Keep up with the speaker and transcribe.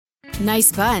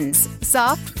Nice buns,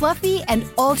 soft, fluffy, and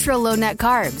ultra-low net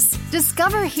carbs.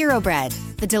 Discover Hero Bread,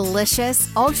 the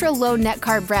delicious, ultra-low net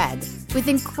carb bread with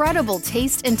incredible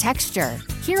taste and texture.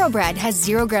 Hero Bread has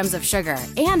 0 grams of sugar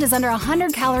and is under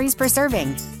 100 calories per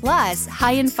serving. Plus,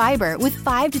 high in fiber with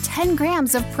 5 to 10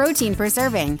 grams of protein per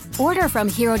serving. Order from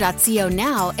hero.co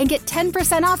now and get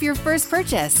 10% off your first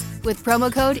purchase with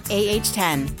promo code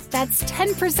AH10. That's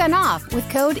 10% off with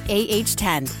code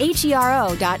AH10.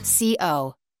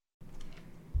 HERO.co.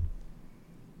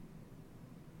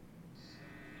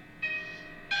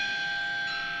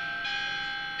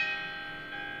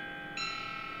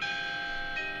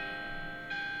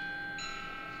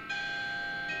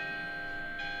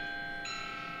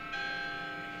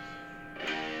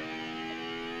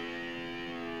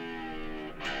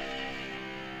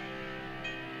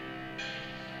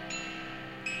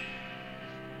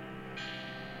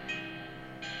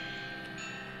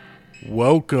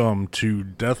 Welcome to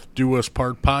Death Do Us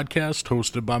Part podcast,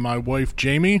 hosted by my wife,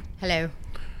 Jamie. Hello.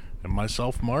 And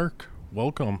myself, Mark.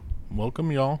 Welcome.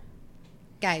 Welcome, y'all.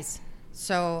 Guys,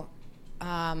 so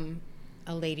a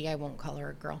lady, I won't call her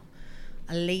a girl,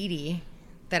 a lady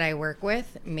that I work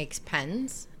with makes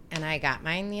pens, and I got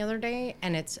mine the other day,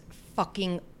 and it's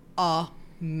fucking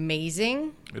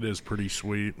amazing. It is pretty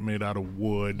sweet, made out of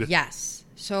wood. Yes.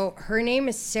 So her name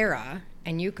is Sarah,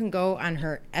 and you can go on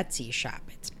her Etsy shop.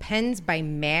 It's Pens by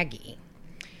Maggie.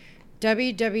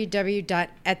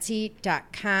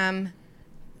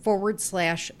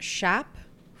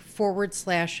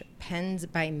 www.etsy.com/shop/Pens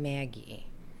by Maggie.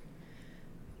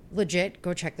 Legit,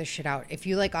 go check this shit out. If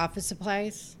you like office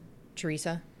supplies,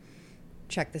 Teresa,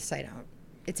 check this site out.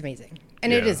 It's amazing.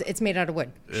 And it's made out of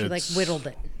wood. She whittled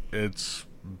it. It's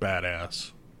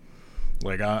badass.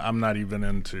 Like, I'm not even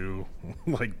into,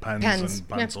 like, pens. And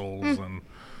pencils and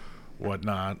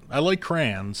whatnot. I like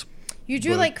crayons. You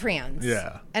do like crayons.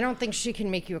 Yeah. I don't think she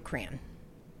can make you a crayon.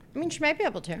 I mean, she might be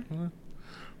able to.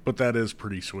 But that is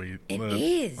pretty sweet. It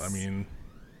is. I mean,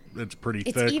 it's pretty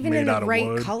thick, it's even made in the out of right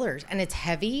wood. colors, and it's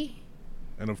heavy.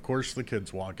 And, of course, the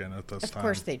kids walk in at this time. Of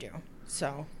course they do.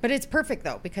 So, but it's perfect,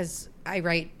 though, because I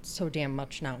write so damn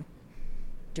much now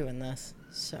doing this.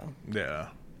 So. Yeah.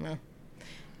 Yeah.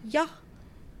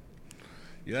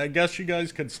 Yeah, I guess you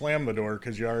guys could slam the door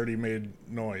because you already made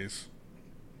noise.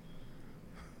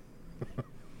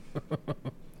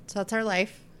 So that's our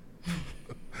life.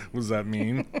 Was that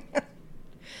mean?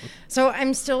 So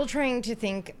I'm still trying to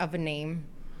think of a name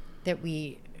that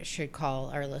we should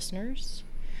call our listeners.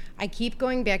 I keep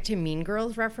going back to Mean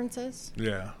Girls references.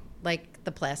 Yeah. Like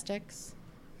the plastics.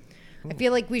 I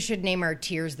feel like we should name our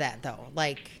tiers that, though.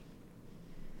 Like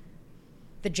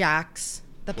the jocks,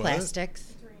 the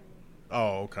plastics.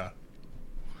 Oh, okay.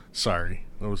 Sorry.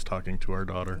 I was talking to our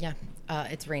daughter. Yeah.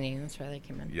 It's raining. That's why they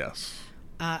came in. Yes.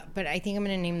 But I think I'm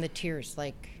going to name the tiers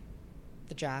like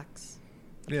the jocks,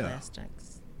 the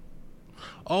plastics.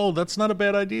 Oh, that's not a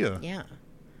bad idea. Yeah.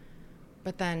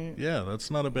 But then... Yeah, that's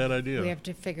not a bad idea. We have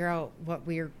to figure out what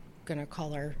we're going to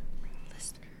call our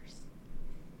listeners.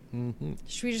 Mm-hmm.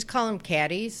 Should we just call them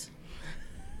caddies?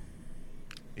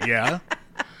 Yeah.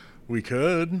 We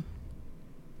could.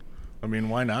 I mean,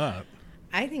 why not?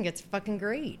 I think it's fucking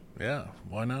great. Yeah,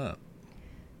 why not?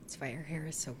 That's why our hair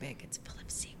is so big. It's full of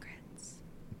secrets.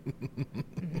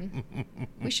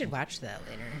 We should watch that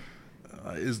later.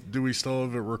 Do we still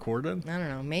have it recorded? I don't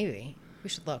know. Maybe. We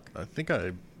should look. I think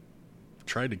I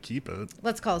tried to keep it.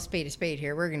 Let's call a spade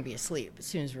here. We're going to be asleep as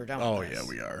soon as we're done with this. Yeah,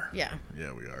 we are. Yeah.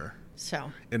 Yeah, we are.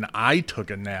 So. And I took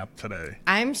a nap today.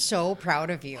 I'm so proud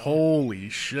of you. Holy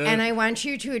shit. And I want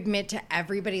you to admit to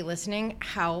everybody listening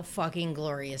how fucking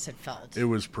glorious it felt. It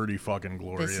was pretty fucking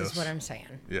glorious. This is what I'm saying.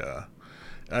 Yeah.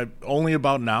 Only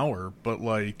about an hour, but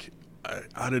like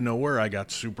out of nowhere, I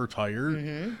got super tired.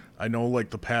 Mm-hmm. I know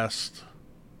like the past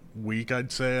week,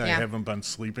 I'd say, I haven't been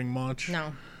sleeping much.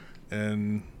 No.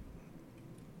 And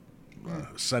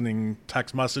sending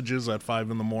text messages at 5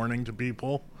 a.m. to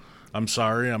people. I'm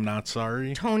sorry, I'm not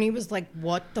sorry. Tony was like,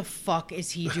 what the fuck is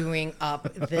he doing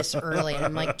up this early? And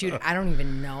I'm like, dude, I don't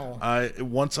even know.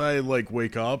 Once I like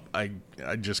wake up, I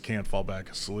just can't fall back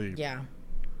asleep. Yeah.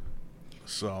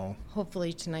 So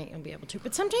hopefully tonight you'll be able to.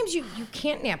 But sometimes you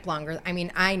can't nap longer. I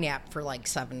mean, I nap for like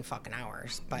 7 fucking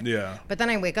hours. But yeah. But then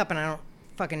I wake up and I don't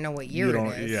fucking know what year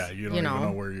it is. Yeah, you don't even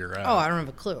know where you're at. Oh, I don't have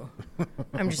a clue.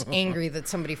 I'm just angry that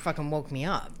somebody fucking woke me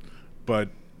up. But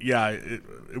yeah,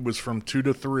 it was from 2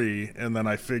 to 3, and then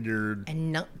I figured...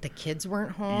 And the kids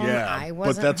weren't home, yeah, I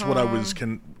wasn't but that's home. what I was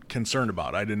concerned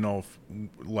about. I didn't know if,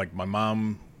 like, my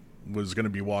mom was going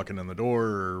to be walking in the door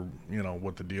or, you know,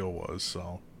 what the deal was,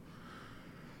 so...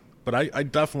 But I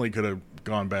definitely could have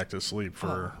gone back to sleep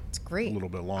for it's great. a little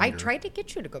bit longer. I tried to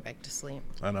get you to go back to sleep.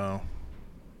 I know.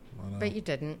 But you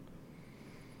didn't.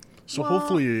 So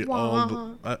hopefully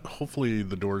hopefully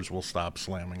the doors will stop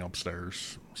slamming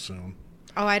upstairs soon.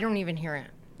 Oh, I don't even hear it.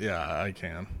 Yeah, I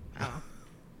can. Oh.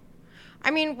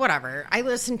 I mean, whatever. I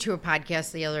listened to a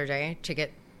podcast the other day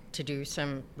to do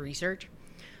some research.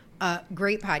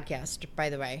 Great podcast, by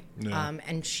the way. Yeah.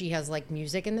 And she has like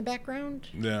music in the background.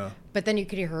 Yeah. But then you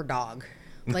could hear her dog,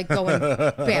 like going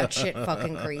batshit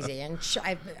fucking crazy. And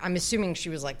I'm assuming she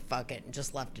was like, "Fuck it," and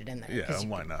just left it in there. Yeah,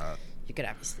 why not? You could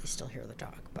obviously still hear the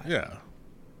dog, but yeah,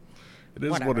 it is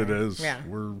whatever. what it is. Yeah.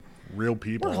 We're real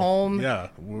people. We're home. Yeah.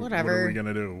 Whatever. What are we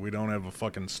gonna do? We don't have a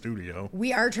fucking studio.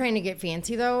 We are trying to get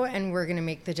fancy though, and we're gonna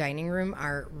make the dining room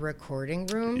our recording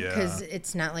room because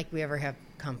it's not like we ever have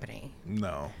company.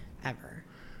 No. Ever.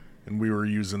 And we were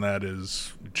using that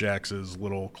as Jax's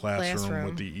little classroom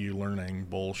with the e-learning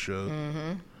bullshit.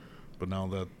 Mm-hmm. But now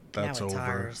that's now it's over.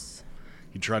 Ours.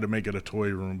 He tried to make it a toy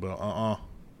room, but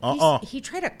He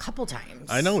tried a couple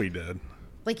times. I know he did.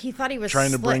 Like he thought he was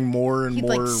trying to bring more and He'd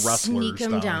more like wrestlers sneak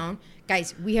them down.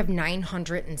 Guys, we have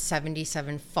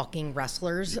 977 fucking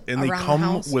wrestlers and they around come the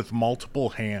house. with multiple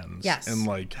hands and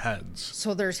like heads.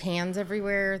 So there's hands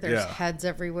everywhere. There's heads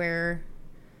everywhere.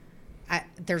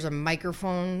 There's a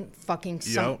microphone. Fucking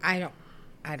some. Yep.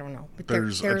 I don't know. But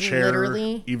there's they're a chair,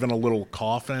 literally even a little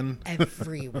coffin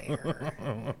everywhere.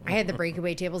 I had the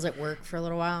breakaway tables at work for a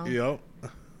little while. Yep.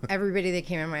 Everybody that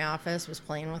came in my office was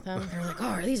playing with them. They're like, "Oh,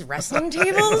 are these wrestling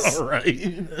tables?" All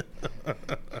right.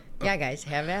 Yeah, guys,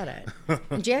 have at it.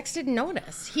 And Jax didn't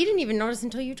notice. He didn't even notice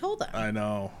until you told him. I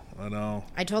know.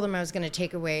 I told him I was going to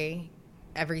take away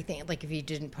everything. Like, if he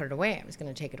didn't put it away, I was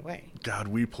going to take it away. God,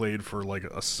 we played for like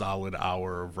a solid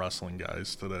hour of wrestling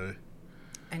guys today.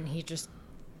 And he just...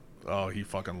 Oh, he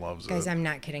fucking loves Guys, it. I'm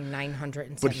not kidding.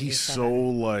 977. But he's so,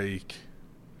 like...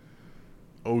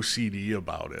 OCD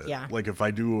about it. Yeah. Like if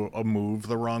I do a move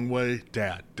the wrong way,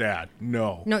 Dad,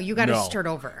 no. No, you got to start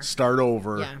over. Start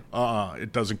over. Yeah.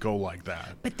 It doesn't go like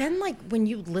that. But then, like, when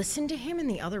you listen to him in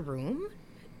the other room,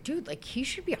 dude, like, he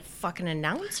should be a fucking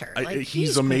announcer. Like,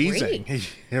 he's amazing.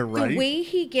 Yeah, right? The way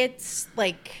he gets,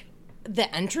 like,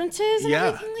 the entrances and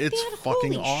everything like it's that.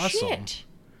 fucking Holy awesome. Shit.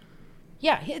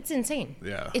 Yeah, it's insane.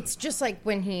 Yeah. It's just like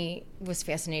when he was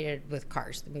fascinated with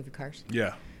Cars, the movie Cars.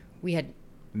 Yeah. We had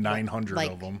 900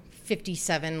 like of them.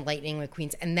 57 Lightning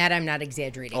McQueens, and that I'm not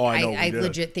exaggerating. Oh, I know. I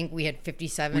legit think we had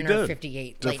 57 we or did.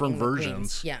 58 different Lightning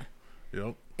versions. McQueens. Yeah.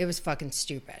 Yep. It was fucking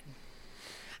stupid.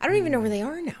 I don't even know where they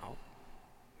are now.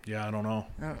 Yeah, I don't know.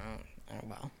 Oh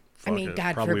well. Fuck I mean, it.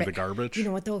 God Probably forbid. the garbage. You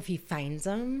know what though? If he finds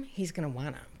them, he's gonna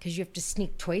want them because you have to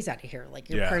sneak toys out of here. Like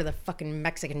you're part of the fucking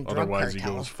Mexican drug Otherwise,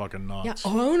 cartel. he goes fucking nuts.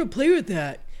 Yeah. Oh, I want to play with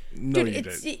that. No, Dude, you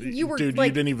did. You were Dude, like,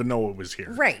 you didn't even know it was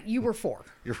here. Right. You were 4.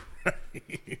 You're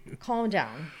right. Calm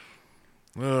down.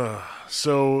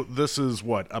 So this is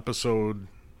what, episode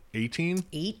 18?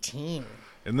 18.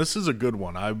 And this is a good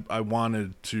one. I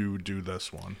wanted to do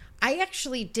this one. I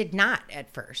actually did not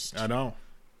at first. I know.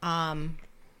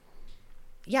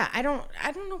 Yeah, I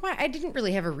don't know why. I didn't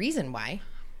really have a reason why.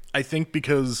 I think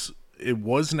because it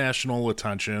was national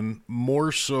attention,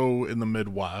 more so in the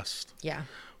Midwest. Yeah.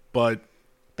 But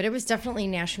it was definitely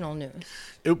national news.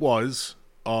 It was.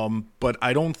 But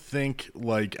I don't think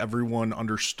like everyone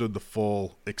understood the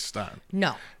full extent.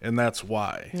 No. And that's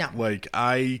why. No. Like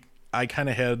I kind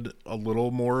of had a little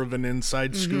more of an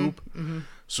inside scoop. Mm-hmm.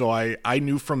 So I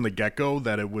knew from the get-go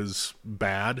that it was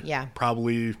bad. Yeah.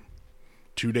 Probably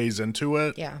 2 days into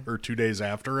it. Yeah. Or 2 days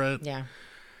after it. Yeah.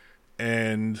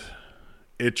 And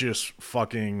it just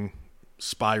fucking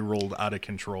spiraled out of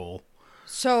control.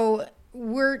 So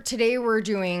today we're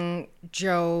doing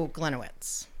Joe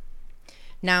Gliniewicz.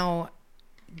 Now,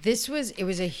 it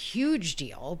was a huge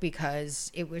deal because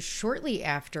it was shortly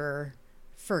after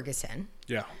Ferguson.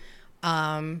 Yeah.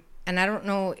 And I don't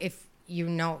know if you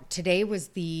know, today was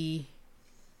the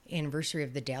anniversary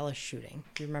of the Dallas shooting.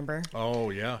 Do you remember? Oh,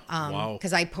 yeah. Wow.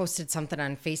 Because I posted something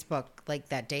on Facebook like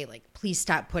that day, like, please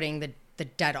stop putting the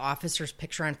dead officer's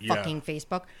picture on fucking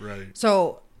Facebook. Right.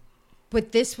 So,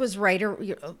 but this was about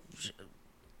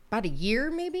a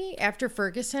year maybe after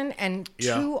Ferguson, and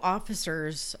 2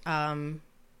 officers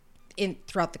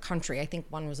throughout the country, I think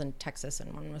one was in Texas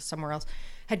and one was somewhere else,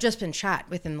 had just been shot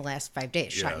within the last 5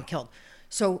 days, shot and killed.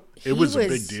 So it was a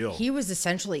big deal. He was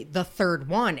essentially the third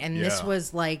one, and this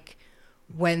was like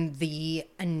when the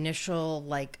initial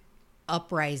like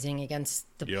uprising against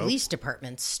the police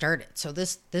department started. So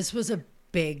this was a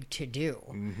big to do,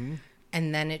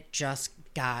 and then it just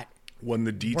got. When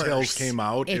the details came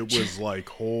out, it was like,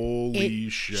 holy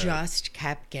shit. It just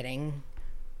kept getting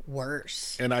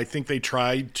worse. And I think they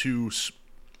tried to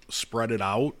spread it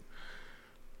out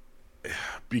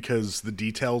because the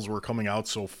details were coming out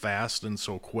so fast and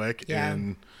so quick,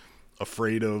 and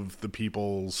afraid of the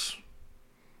people's,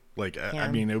 like, I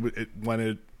mean, it when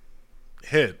it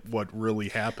hit what really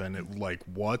happened, it like,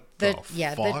 what the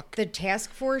fuck? The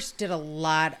task force did a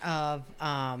lot of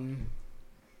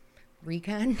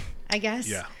recon, I guess.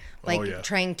 Yeah. Like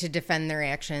trying to defend their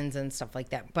actions and stuff like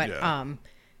that. But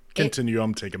continue.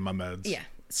 I'm taking my meds. Yeah.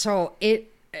 So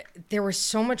there was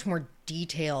so much more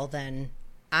detail than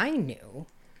I knew.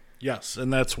 Yes,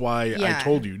 and that's why I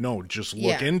told you, no, just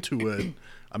look into it.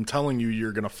 I'm telling you,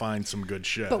 you're going to find some good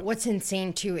shit. But what's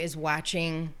insane, too, is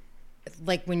watching,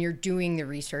 like, when you're doing the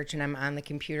research and I'm on the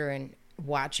computer and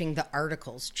watching the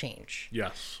articles change.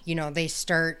 Yes. You know, they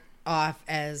start off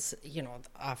as, you know,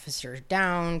 the officer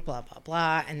down, blah, blah,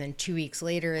 blah. And then 2 weeks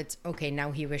later, it's, okay,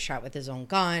 now he was shot with his own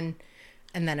gun.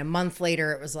 And then a month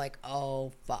later, it was like,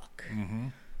 oh, fuck. Mm-hmm.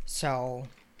 So,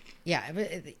 yeah.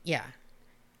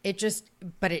 It just,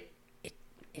 but it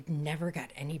never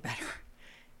got any better.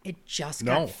 It just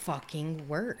got fucking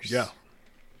worse. Yeah.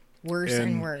 Worse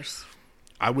and worse.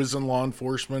 I was in law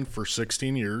enforcement for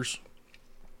 16 years.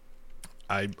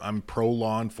 I'm pro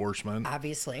law enforcement.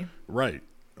 Obviously. Right.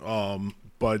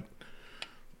 But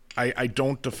I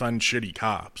don't defend shitty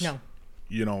cops. No.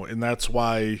 You know, and that's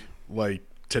why, like,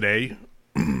 today,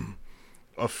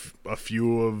 a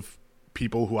few of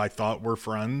people who I thought were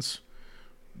friends,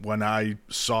 when I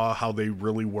saw how they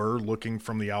really were looking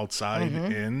from the outside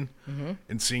in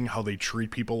and seeing how they treat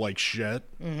people like shit,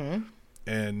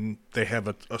 and they have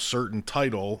a certain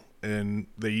title and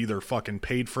they either fucking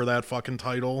paid for that fucking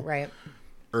title, right,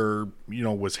 or, you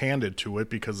know, was handed to it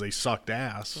because they sucked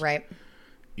ass, right,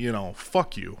 you know,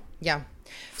 fuck you. Yeah.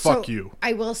 Fuck you.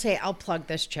 I will say, I'll plug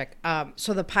this chick.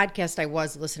 So the podcast I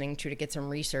was listening to get some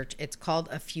research, it's called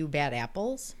A Few Bad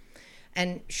Apples.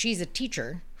 And she's a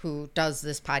teacher who does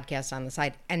this podcast on the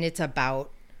side, and it's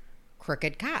about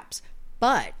crooked cops.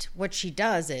 But what she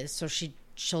does is, so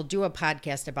she'll do a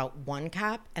podcast about one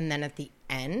cop, and then at the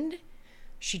end,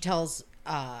 she tells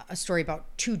a story about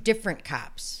two different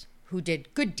cops who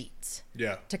did good deeds.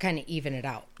 Yeah. To kind of even it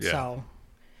out. Yeah. So,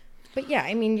 but yeah,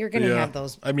 I mean, you're going to have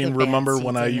those. I mean, remember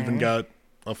when I even got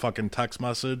a fucking text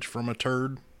message from a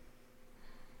turd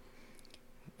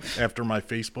after my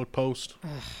Facebook post?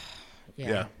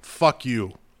 Yeah. Fuck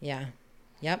you. Yeah.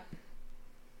 Yep.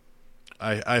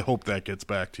 I hope that gets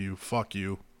back to you. Fuck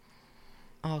you.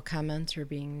 All comments are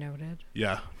being noted.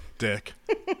 Yeah. Dick.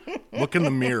 Look in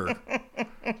the mirror.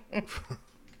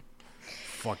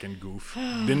 Fucking goof.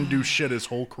 Didn't do shit his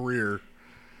whole career.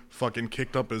 Fucking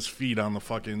kicked up his feet on the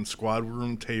fucking squad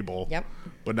room table. Yep.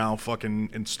 But now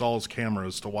fucking installs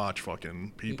cameras to watch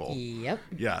fucking people. Yep.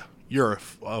 Yeah. You're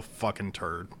a fucking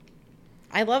turd.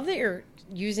 I love that you're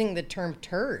using the term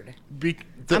turd.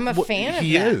 I'm a fan of that.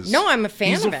 He is. No, I'm a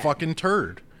fan of it. He's a fucking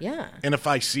turd. Yeah. And if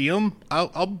I see him,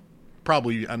 I'll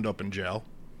probably end up in jail.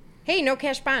 Hey, no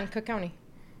cash bond, Cook County.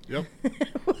 Yep.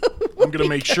 I'm going to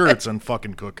make sure it's in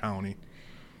fucking Cook County.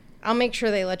 I'll make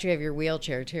sure they let you have your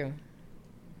wheelchair, too.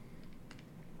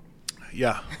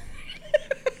 Yeah.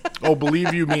 Oh,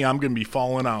 believe you me, I'm going to be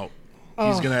falling out. Oh.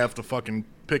 He's going to have to fucking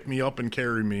pick me up and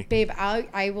carry me. Babe,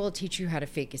 I will teach you how to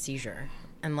fake a seizure.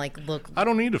 And, like, look I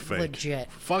don't need to fake.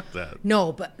 Legit. Fuck that.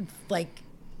 No, but, like,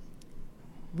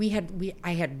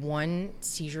 I had one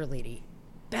seizure lady.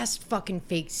 Best fucking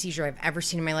fake seizure I've ever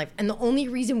seen in my life. And the only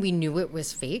reason we knew it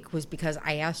was fake was because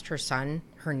I asked her son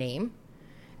her name.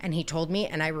 And he told me,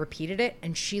 and I repeated it.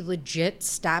 And she legit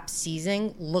stopped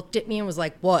seizing, looked at me and was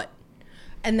like, what?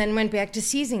 And then went back to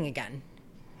seizing again.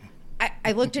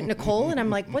 I looked at Nicole and I'm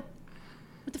like, what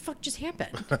the fuck just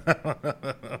happened?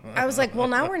 I was like, well,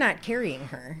 now we're not carrying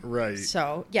her. Right.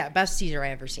 So, yeah, best seizure I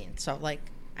ever seen. So, like,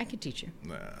 I could teach you.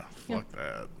 Nah, fuck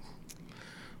that.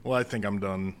 Well, I think I'm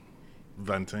done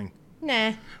venting.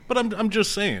 Nah. But I'm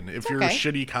just saying, if you're a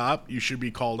shitty cop, you should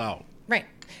be called out. Right.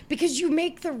 Because you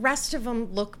make the rest of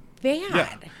them look bad.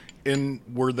 Yeah. And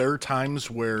were there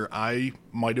times where I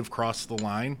might have crossed the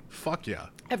line? Fuck yeah.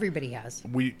 Everybody has.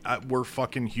 We're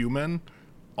fucking human.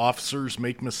 Officers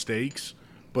make mistakes.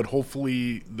 But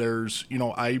hopefully there's, you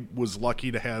know, I was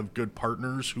lucky to have good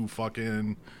partners who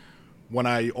fucking, when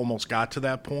I almost got to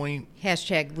that point.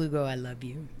 Hashtag Lugo, I love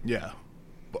you. Yeah.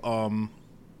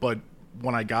 But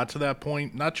when I got to that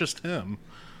point, not just him,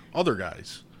 other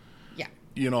guys. Yeah.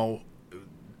 You know,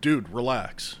 dude,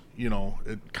 relax. You know,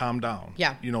 calm down.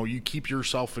 Yeah. You know, you keep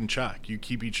yourself in check. You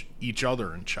keep each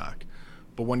other in check.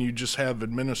 But when you just have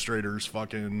administrators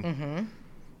fucking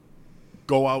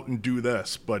go out and do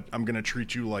this, but I'm going to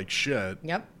treat you like shit.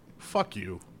 Yep. Fuck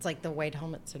you. It's like the white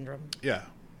helmet syndrome. Yeah.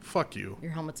 Fuck you.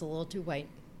 Your helmet's a little too white.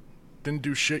 Didn't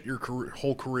do shit your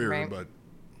whole career, Right. but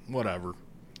whatever.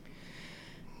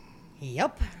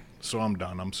 Yep. So I'm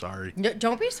done. I'm sorry. No,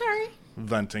 don't be sorry.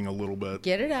 Venting a little bit.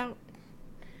 Get it out.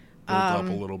 Built up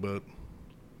a little bit.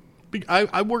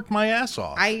 I worked my ass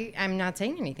off. I'm not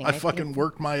saying anything. I fucking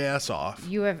worked my ass off.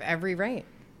 You have every right.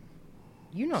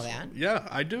 You know that. Yeah,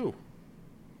 I do.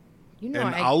 You know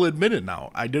And I'll admit it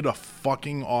now. I did a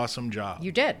fucking awesome job.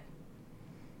 You did.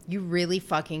 You really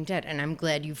fucking did. And I'm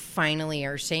glad you finally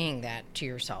are saying that to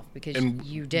yourself because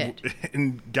you did.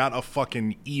 And got a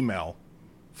fucking email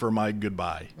for my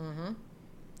goodbye. Mm-hmm.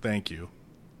 Thank you.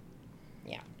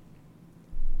 Yeah.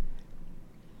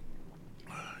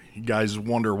 You guys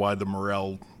wonder why the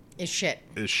morale Is shit.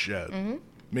 is shit. Mm-hmm.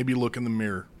 Maybe look in the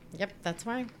mirror. Yep, that's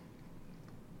why.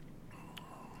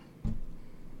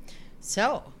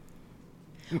 So,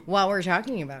 while we're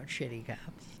talking about shitty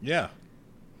cops, Yeah.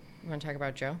 you want to talk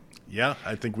about Joe? Yeah,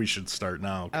 I think we should start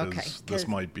now because Okay, this 'cause-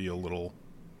 might be a little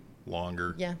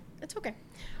longer. Yeah, it's okay.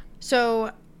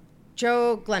 So,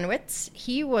 Joe Gliniewicz,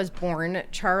 he was born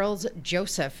Charles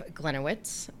Joseph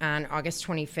Gliniewicz on August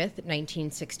 25th,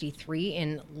 1963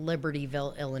 in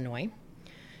Libertyville, Illinois.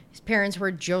 His parents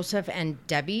were Joseph and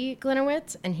Debbie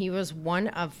Gliniewicz, and he was one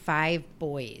of 5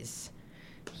 boys.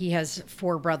 He has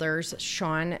 4 brothers,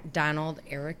 Sean, Donald,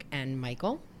 Eric, and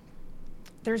Michael.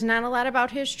 There's not a lot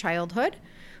about his childhood.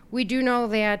 We do know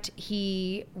that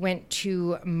he went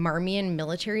to Marmion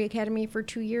Military Academy for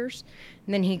 2 years,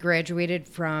 and then he graduated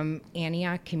from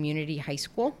Antioch Community High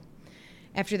School.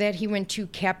 After that, he went to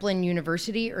Kaplan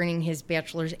University, earning his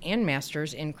bachelor's and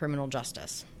master's in criminal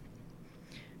justice.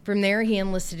 From there, he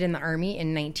enlisted in the Army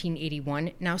in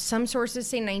 1981. Now, some sources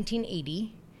say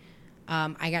 1980.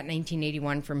 I got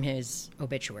 1981 from his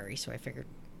obituary, so I figured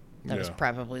that was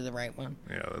probably the right one.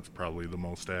 Yeah, that's probably the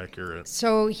most accurate.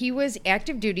 So he was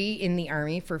active duty in the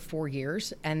Army for 4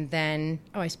 years, and then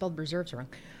I spelled reserves wrong.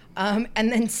 And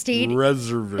then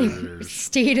Reservoirs.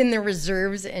 stayed in the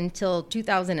reserves until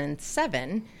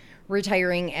 2007,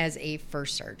 retiring as a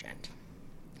first sergeant.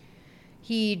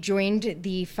 He joined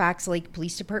the Fox Lake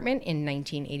Police Department in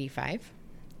 1985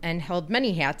 and held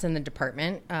many hats in the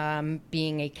department,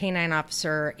 being a K-9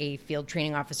 officer, a field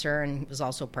training officer, and was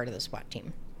also part of the SWAT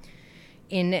team.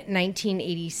 In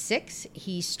 1986,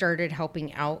 he started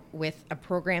helping out with a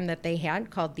program that they had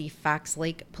called the Fox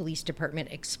Lake Police Department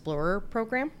Explorer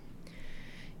Program.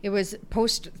 It was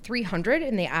Post 300,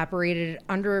 and they operated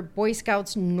under Boy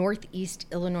Scouts Northeast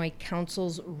Illinois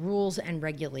Council's rules and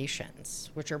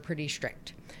regulations, which are pretty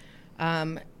strict.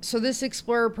 So this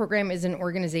Explorer program is an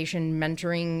organization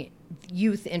mentoring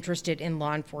youth interested in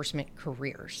law enforcement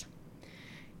careers.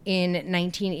 In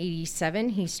 1987,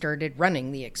 he started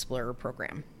running the Explorer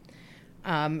program.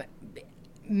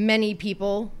 Many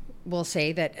people will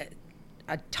say that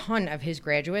a ton of his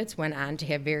graduates went on to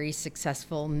have very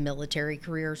successful military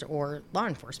careers or law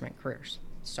enforcement careers.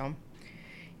 So,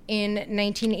 in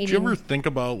 1980, Did you ever think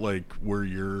about like where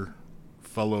your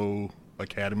fellow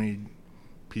academy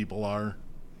people are?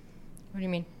 What do you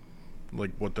mean?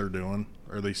 Like what they're doing?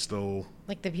 Are they still?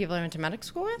 Like the people I went to medical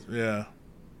school with? Yeah.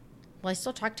 Well, I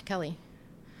still talk to Kelly.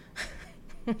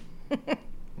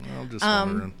 I'm just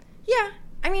wondering. Yeah,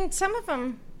 I mean, some of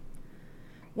them.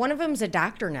 One of them's a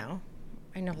doctor now.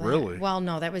 I know that. Really? Well,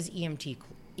 no, that was EMT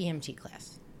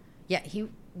class. Yeah, he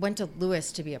went to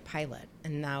Lewis to be a pilot,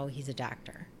 and now he's a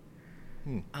doctor.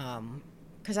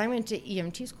 Because I went to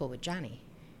EMT school with Johnny.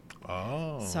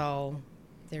 Oh. So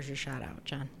there's your shout out,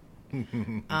 John.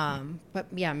 But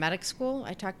yeah, medic school,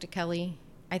 I talked to Kelly.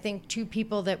 I think 2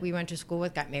 people that we went to school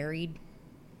with got married.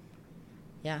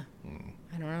 Yeah.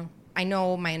 I don't know. I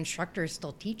know my instructor is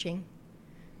still teaching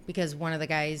because one of the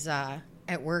guys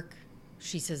at work,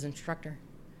 she's his instructor.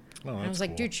 Oh, And I was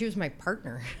like, dude, she was my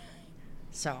partner.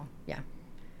 So, yeah.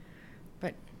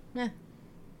 But,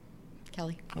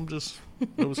 Kelly. I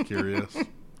was curious.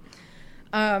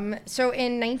 So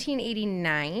in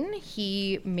 1989,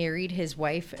 he married his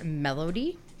wife,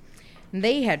 Melody.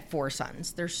 They had 4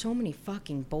 sons. There's so many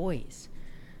fucking boys.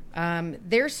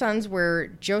 Their sons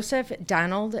were Joseph,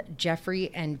 Donald,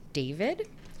 Jeffrey, and David.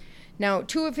 Now,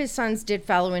 2 of his sons did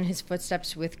follow in his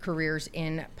footsteps with careers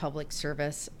in public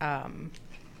service.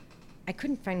 I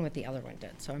couldn't find what the other one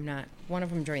did, so one of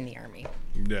them joined the Army.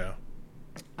 Yeah.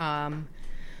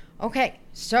 Okay,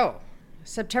 so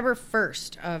September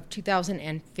 1st of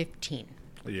 2015.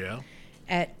 Yeah.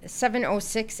 At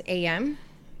 7:06 a.m.,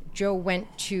 Joe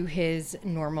went to his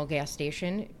normal gas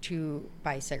station to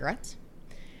buy cigarettes.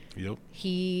 Yep.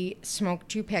 He smoked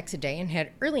 2 packs a day and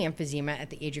had early emphysema at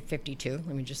the age of 52.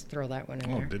 Let me just throw that one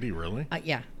in there. Oh, did he really?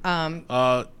 Yeah.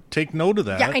 Take note of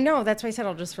that. Yeah, I know. That's why I said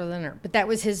I'll just throw that in there. But that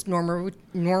was his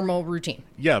normal routine.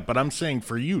 Yeah, but I'm saying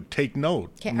for you, take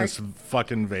note. Miss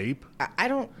fucking vape. I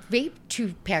don't vape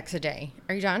 2 packs a day.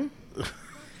 Are you done?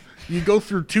 You go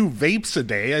through 2 vapes a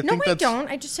day. I think that's... I don't.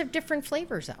 I just have different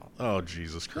flavors out. Oh,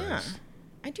 Jesus Christ. Yeah,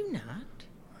 I do not.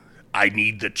 I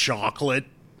need the chocolate.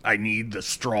 I need the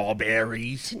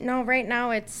strawberries. No, right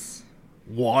now it's...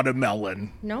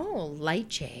 Watermelon. No,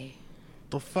 lychee.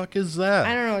 The fuck is that?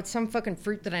 I don't know. It's some fucking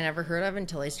fruit that I never heard of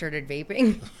until I started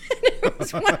vaping. It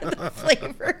was one of the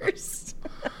flavors.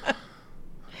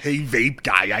 Hey, vape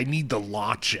guy, I need the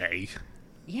latte.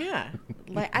 Yeah.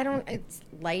 It's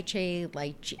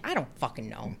lychee. I don't fucking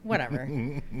know. Whatever.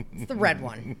 It's the red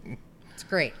one. It's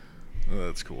great. Oh,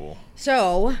 that's cool.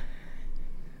 So,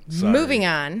 Sorry. Moving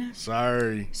on.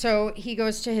 Sorry. So he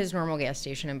goes to his normal gas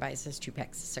station and buys his 2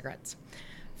 packs of cigarettes.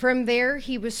 From there,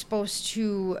 he was supposed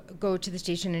to go to the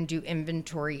station and do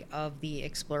inventory of the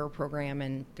Explorer program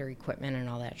and their equipment and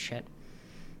all that shit.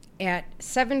 At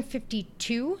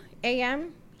 7:52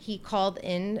 a.m., he called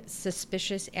in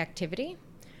suspicious activity.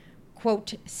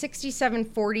 Quote,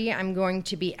 6740, I'm going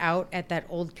to be out at that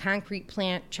old concrete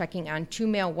plant checking on 2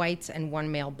 male whites and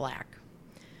 1 male black.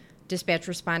 Dispatch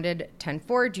responded,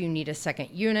 10-4, do you need a second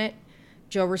unit?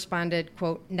 Joe responded,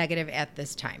 quote, negative at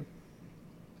this time.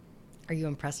 Are you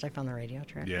impressed I found the radio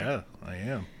track? Yeah, I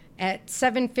am. At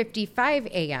 7:55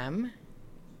 a.m.,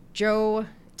 Joe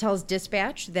tells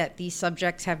dispatch that the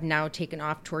subjects have now taken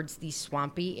off towards the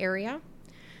swampy area.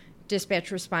 Dispatch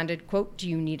responded, quote, do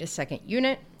you need a second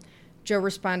unit? Joe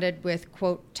responded with,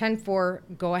 quote,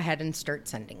 10-4, go ahead and start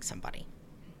sending somebody.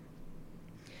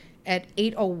 At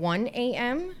 8:01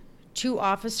 a.m., 2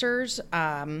 officers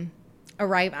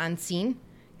arrive on scene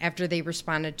after they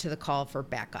responded to the call for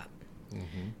backup.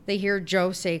 Mm-hmm. They hear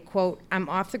Joe say, quote, I'm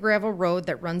off the gravel road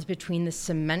that runs between the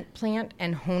cement plant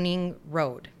and Honing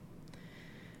Road.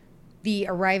 The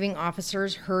arriving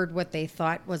officers heard what they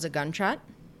thought was a gunshot,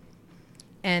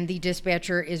 and the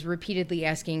dispatcher is repeatedly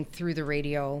asking through the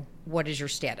radio, what is your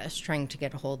status, trying to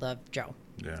get a hold of Joe.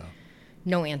 Yeah.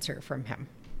 No answer from him.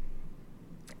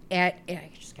 I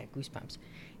just got goosebumps.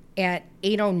 At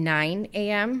 8:09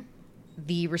 a.m.,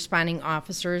 the responding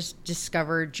officers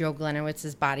discovered Joe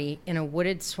Gliniewicz's body in a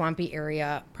wooded, swampy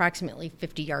area approximately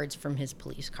 50 yards from his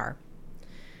police car.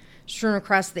 Strewn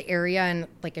across the area and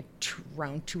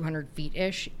around 200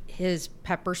 feet-ish, his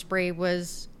pepper spray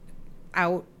was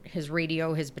out, his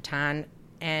radio, his baton,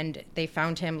 and they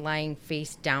found him lying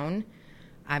face down,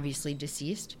 obviously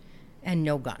deceased, and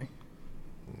no gun.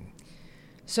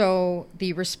 So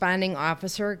the responding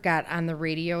officer got on the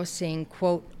radio saying,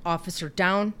 quote, officer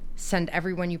down, send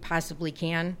everyone you possibly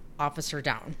can, officer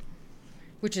down,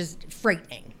 which is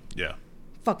frightening. Yeah.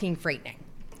 Fucking frightening.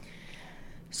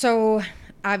 So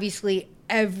obviously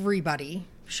everybody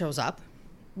shows up.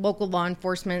 Local law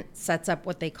enforcement sets up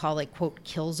what they call a, quote,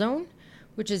 kill zone,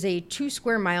 which is a 2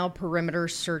 square mile perimeter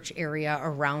search area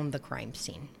around the crime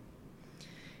scene.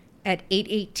 At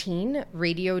 8:18,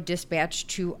 radio dispatched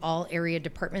to all area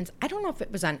departments. I don't know if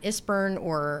it was on Isburn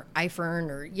or Ifern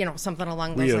or, something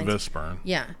along those lines. We have Isburn.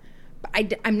 Yeah.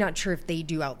 But I'm not sure if they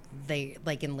do in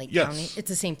Lake County. It's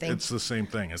the same thing. It's the same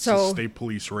thing. It's the state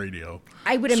police radio.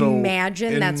 I would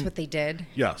imagine that's what they did.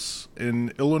 Yes.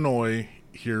 In Illinois,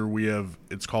 here we have,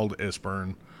 it's called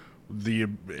Isburn.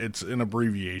 It's an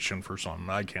abbreviation for something.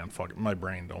 I can't my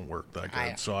brain don't work that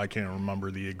good, so I can't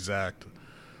remember the exact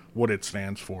what it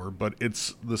stands for, but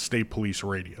it's the state police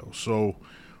radio. So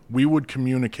we would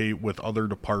communicate with other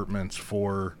departments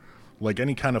for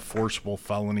any kind of forcible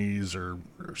felonies or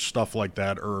stuff like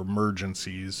that, or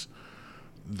emergencies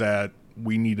that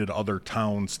we needed other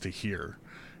towns to hear.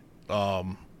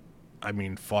 I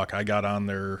got on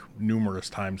there numerous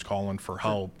times calling for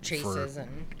help for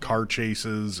car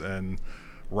chases and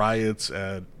riots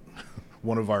at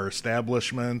one of our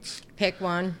establishments. Pick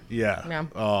one. Yeah.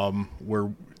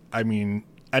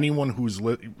 Anyone who's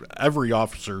every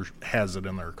officer has it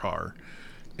in their car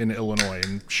in Illinois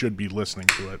and should be listening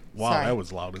to it. Wow, sorry. That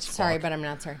was loud as fuck. Sorry, but I'm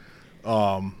not sorry.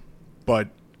 But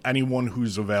anyone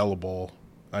who's available,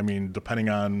 depending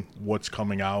on what's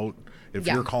coming out, if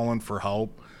you're calling for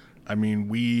help,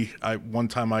 one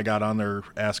time I got on there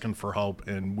asking for help,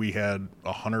 and we had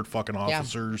 100 fucking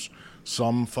officers,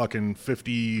 some fucking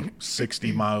 50,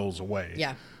 60 miles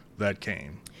away that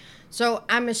came. So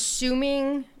I'm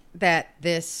assuming that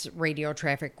this radio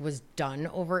traffic was done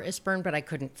over Isburn, but I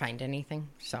couldn't find anything.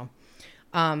 So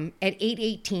at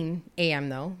 8:18 a.m.,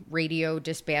 though, radio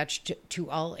dispatched to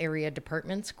all area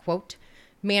departments, quote,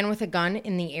 Man with a gun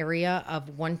in the area of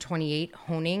 128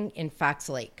 Honing in Fox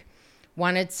Lake.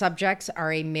 Wanted subjects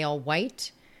are a male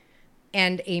white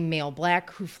and a male black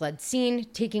who fled scene,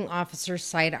 taking officers'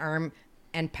 sidearm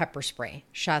and pepper spray.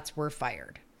 Shots were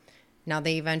fired. Now,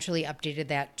 they eventually updated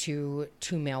that to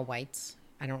 2 male whites.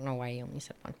 I don't know why he only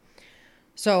said 1.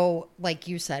 So, like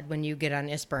you said, when you get on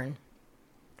Isburn,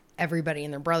 everybody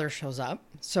and their brother shows up.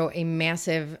 So a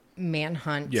massive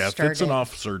manhunt Yeah, started. if it's an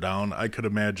officer down, I could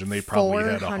imagine they probably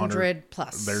had 100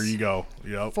 plus. There you go.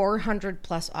 Yep. 400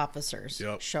 plus officers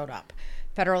showed up.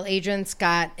 Federal agents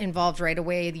got involved right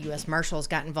away. The U.S. Marshals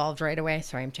got involved right away.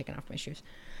 Sorry, I'm taking off my shoes.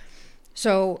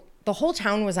 So the whole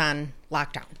town was on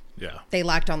lockdown. Yeah. They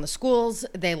locked down the schools.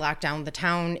 They locked down the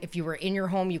town. If you were in your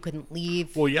home, you couldn't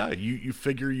leave. Well, yeah, you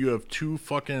figure you have 3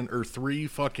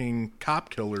 fucking cop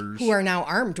killers Who are now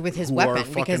armed with his who weapon are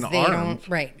because fucking they armed. don't,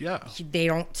 right. Yeah. They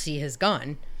don't see his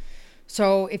gun.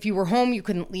 So if you were home, you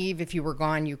couldn't leave. If you were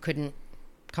gone, you couldn't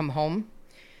come home.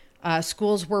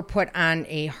 Schools were put on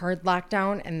a hard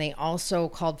lockdown, and they also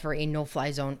called for a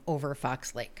no-fly zone over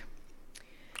Fox Lake.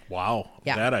 Wow.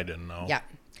 Yeah. That I didn't know. Yeah.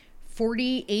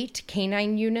 48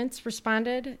 canine units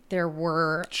responded. There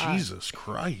were... Jesus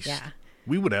Christ. yeah.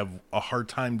 We would have a hard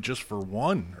time just for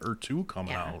 1 or 2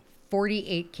 coming out.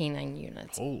 48 canine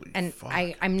units. Holy and fuck.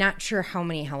 I'm not sure how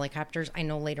many helicopters. I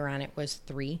know later on it was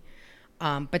 3.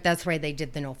 But that's why they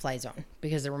did the no-fly zone,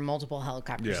 because there were multiple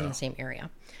helicopters in the same area.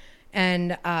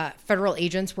 And federal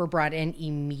agents were brought in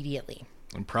immediately.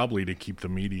 And probably to keep the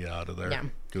media out of there. Yeah.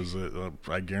 Because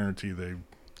I guarantee they...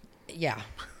 Yeah.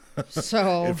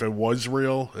 So if it was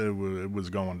real, it was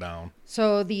going down.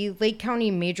 So the Lake County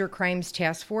Major Crimes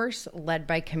Task Force, led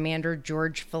by Commander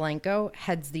George Falenko,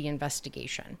 heads the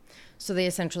investigation. So they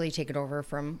essentially take it over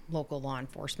from local law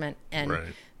enforcement. And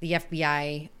the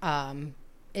FBI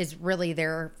is really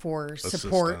there for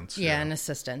support and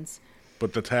assistance.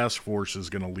 But the task force is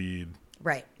going to lead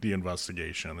the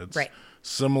investigation. It's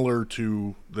similar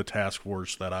to the task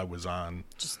force that I was on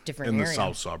just different in area. the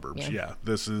south suburbs. Yeah,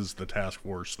 this is the task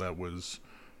force that was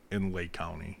in Lake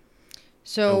County,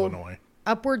 Illinois.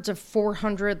 Upwards of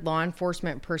 400 law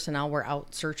enforcement personnel were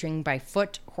out searching by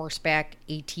foot, horseback,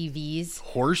 ATVs.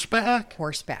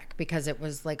 Horseback, because it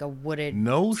was like a wooded,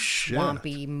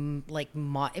 swampy,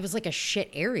 it was like a shit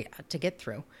area to get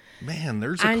through. Man,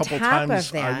 there's a couple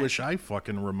times I wish I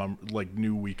fucking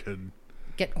knew we could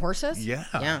get horses.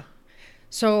 Yeah.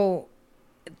 So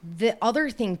the other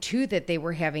thing too that they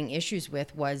were having issues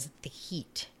with was the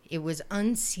heat. It was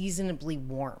unseasonably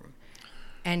warm,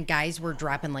 and guys were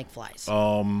dropping like flies.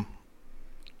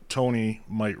 Tony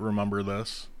might remember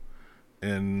this.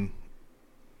 In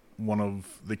one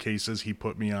of the cases, he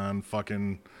put me on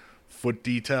fucking foot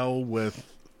detail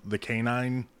with the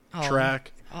canine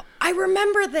track. I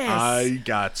remember this. I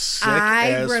got sick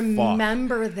as fuck. I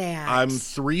remember that. I'm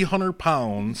 300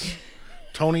 pounds.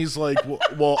 Tony's like,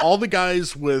 well, all the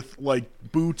guys with like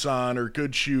boots on or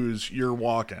good shoes, you're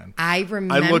walking. I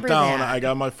remember. I look down. That. I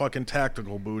got my fucking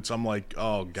tactical boots. I'm like,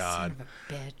 oh god, son of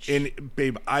a bitch. And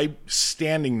babe, I'm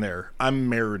standing there. I'm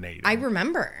marinating. I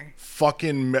remember.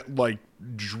 Fucking like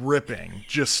dripping,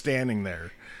 just standing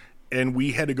there, and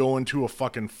we had to go into a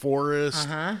fucking forest.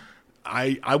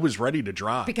 I was ready to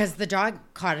drop because the dog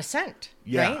caught a scent.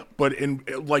 Yeah, right? But in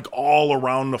like all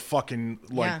around the fucking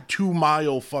 2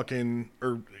 mile fucking,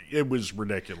 or it was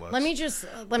ridiculous.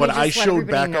 But I showed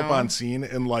back know. up on scene,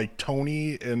 and like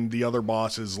Tony and the other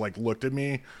bosses like looked at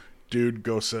me. Dude,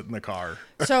 go sit in the car.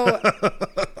 So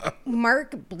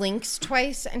Mark blinks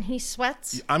twice and he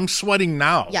sweats. I'm sweating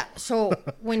now. Yeah. So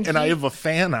when I have a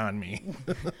fan on me.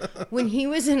 When he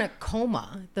was in a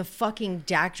coma, the fucking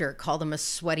doctor called him a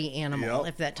sweaty animal.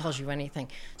 If that tells you anything.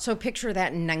 So picture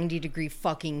that in 90-degree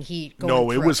fucking heat.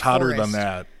 Going it was hotter forest. than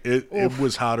that. It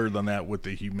was hotter than that with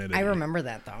the humidity. I remember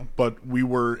that though. But we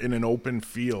were in an open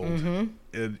field.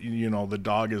 Mm-hmm. The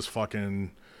dog is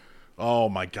fucking. Oh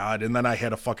my god! And then I had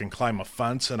to fucking climb a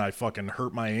fence, and I fucking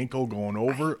hurt my ankle going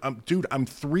over. Dude, I'm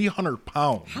 300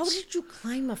 pounds. How did you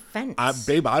climb a fence?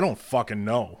 Babe, I don't fucking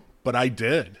know, but I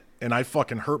did, and I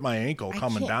fucking hurt my ankle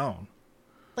coming down.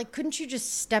 Like, couldn't you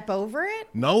just step over it?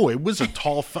 No, it was a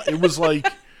tall. It was like,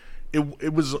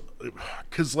 it was,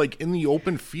 because like in the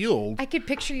open field, I could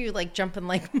picture you like jumping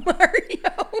like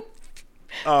Mario.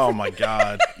 Oh my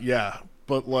god, yeah,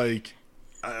 but like,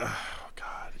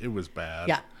 God, it was bad.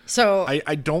 Yeah. So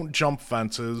I don't jump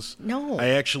fences. No. I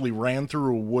actually ran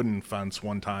through a wooden fence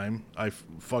one time.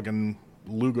 Fucking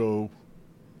Lugo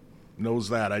knows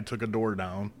that. I took a door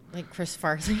down. Like Chris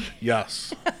Farley?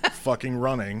 Yes. Fucking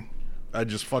running. I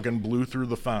just fucking blew through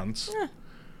the fence.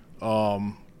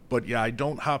 Yeah. But yeah, I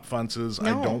don't hop fences.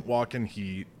 No. I don't walk in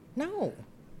heat. No.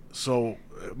 So,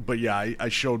 but yeah, I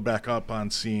showed back up on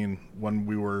scene when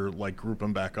we were like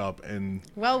grouping back up, and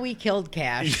Well, we killed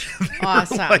Cash.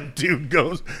 Awesome. like, dude,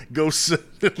 go sit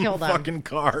in Killed the him. fucking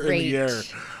car Great. in the air.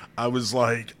 I was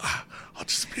like, I'll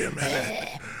just be a minute.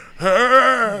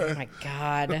 Oh my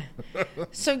God.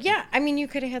 So yeah, I mean, you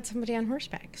could have had somebody on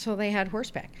horseback. So they had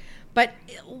horseback. But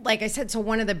like I said, so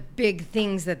one of the big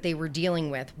things that they were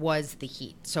dealing with was the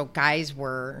heat. So guys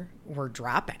were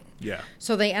dropping. Yeah.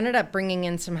 So they ended up bringing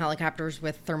in some helicopters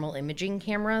with thermal imaging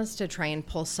cameras to try and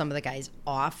pull some of the guys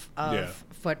off of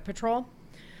foot patrol.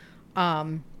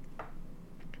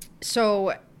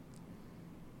 So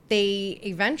they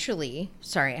eventually,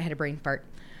 sorry, I had a brain fart.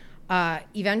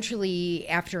 Eventually,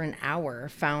 after an hour,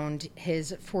 found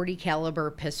his .40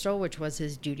 caliber pistol, which was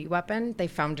his duty weapon. They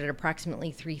found it approximately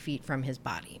 3 feet from his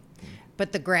body.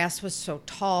 But the grass was so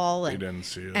tall. They didn't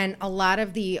see it. And a lot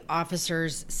of the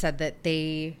officers said that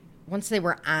once they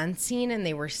were on scene and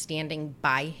they were standing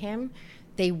by him,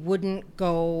 they wouldn't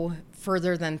go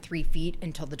further than 3 feet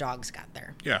until the dogs got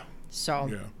there. Yeah. So...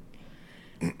 Yeah.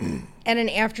 At an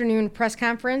afternoon press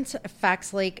conference,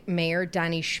 Fox Lake Mayor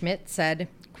Donnie Schmidt said,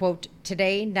 quote,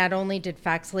 "Today, not only did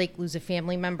Fox Lake lose a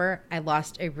family member, I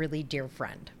lost a really dear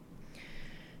friend."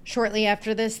 Shortly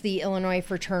after this, the Illinois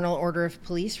Fraternal Order of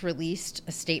Police released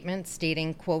a statement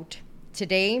stating, quote,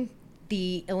 "Today,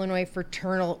 the Illinois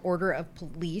Fraternal Order of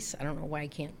Police," I don't know why I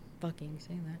can't fucking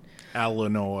say that,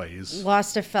 Illinois.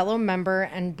 "lost a fellow member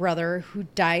and brother who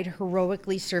died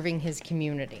heroically serving his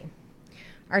community.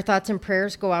 Our thoughts and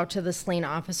prayers go out to the slain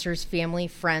officer's family,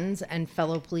 friends, and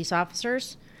fellow police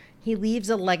officers. He leaves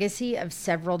a legacy of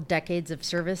several decades of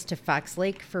service to Fox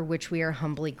Lake, for which we are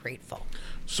humbly grateful."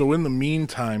 So in the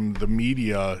meantime, the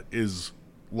media is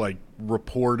like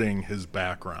reporting his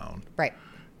background. Right.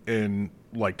 And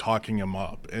like talking him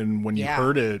up. And when you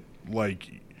heard it,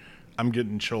 like, I'm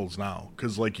getting chills now,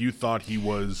 because like you thought he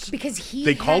was, because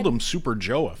they called him Super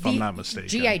Joe, if I'm not mistaken.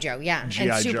 G.I. Joe, yeah,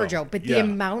 G.I. and Super Joe. Joe. But the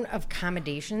amount of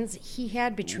accommodations he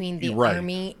had between the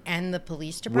Army and the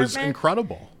police department was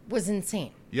incredible. Was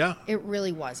insane. Yeah, it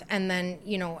really was. And then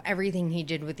everything he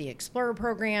did with the Explorer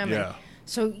program. Yeah. And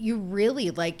so you really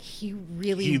he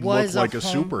looked was like a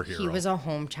superhero. He was a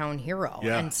hometown hero,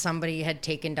 and somebody had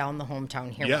taken down the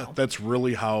hometown hero. Yeah, that's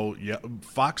really how. Yeah,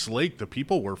 Fox Lake, the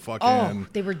people were fucking. Oh,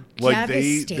 they were like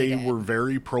devastated. they were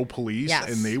very pro police, Yes.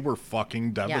 and they were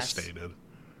fucking devastated.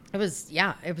 Yes.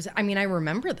 It was. I mean, I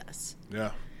remember this.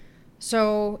 Yeah.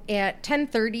 So at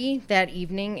 10:30 that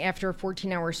evening, after a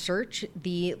 14-hour search,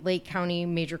 the Lake County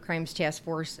Major Crimes Task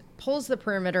Force pulls the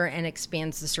perimeter and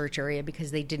expands the search area because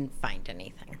they didn't find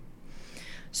anything.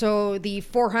 So the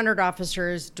 400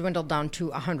 officers dwindled down to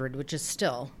 100, which is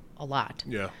still a lot.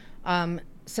 Yeah.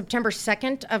 September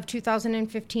 2nd of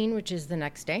 2015, which is the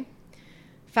next day,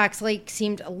 Fox Lake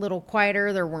seemed a little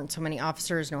quieter. There weren't so many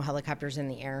officers, no helicopters in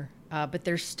the air. But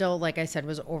there's still, like I said,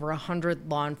 was over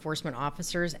 100 law enforcement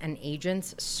officers and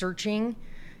agents searching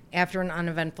after an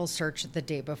uneventful search the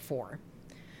day before.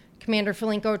 Commander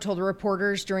Filenko told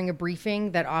reporters during a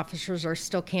briefing that officers are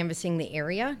still canvassing the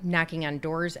area, knocking on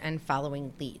doors, and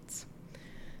following leads.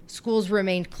 Schools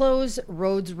remained closed,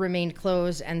 roads remained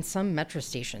closed, and some metro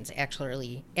stations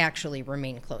actually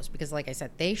remained closed because, like I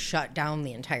said, they shut down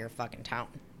the entire fucking town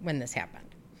when this happened.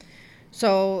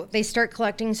 So they start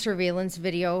collecting surveillance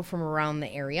video from around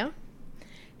the area.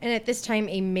 And at this time,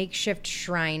 a makeshift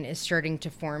shrine is starting to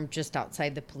form just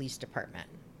outside the police department.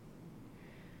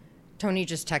 Tony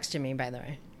just texted me, by the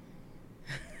way.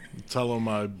 Tell him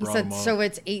I brought him up. So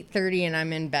it's 8:30 and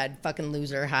I'm in bed. Fucking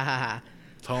loser. Ha ha ha.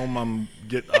 Tell him I'm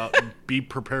be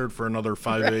prepared for another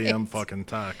 5 a.m. fucking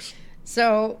text.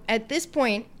 So at this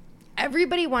point,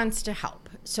 everybody wants to help.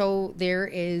 So there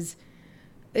is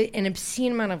an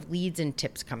obscene amount of leads and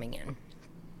tips coming in.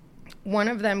 One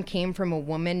of them came from a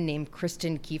woman named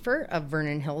Kristen Kiefer of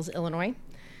Vernon Hills, Illinois.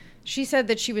 She said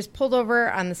that she was pulled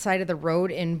over on the side of the road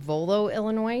in Volo,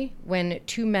 Illinois, when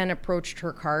two men approached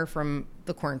her car from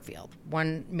the cornfield.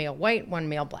 One male white, one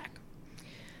male black.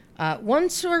 One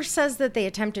source says that they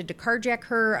attempted to carjack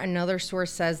her. Another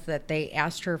source says that they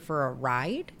asked her for a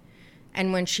ride.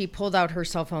 And when she pulled out her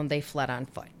cell phone, they fled on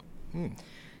foot.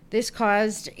 This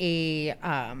caused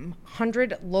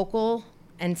 100 local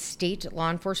and state law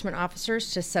enforcement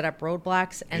officers to set up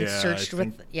roadblocks and searched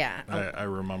I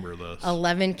remember this.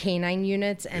 11 canine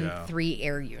units and 3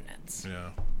 air units.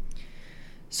 Yeah.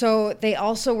 So they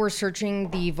also were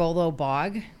searching the Volo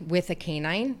bog with a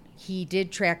canine. He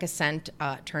did track a scent,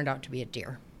 turned out to be a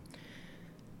deer.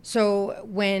 So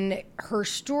when her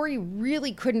story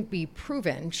really couldn't be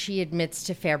proven, she admits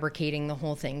to fabricating the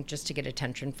whole thing just to get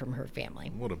attention from her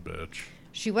family. What a bitch.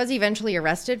 She was eventually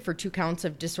arrested for 2 counts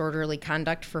of disorderly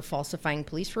conduct for falsifying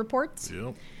police reports.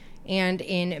 Yep. And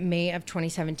in May of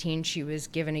 2017, she was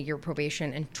given a year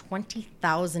probation and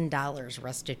 $20,000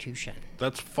 restitution.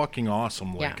 That's fucking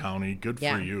awesome, Lake County. Good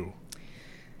for you.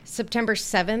 September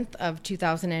 7th of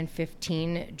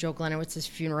 2015, Joe Gliniewicz's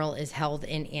funeral is held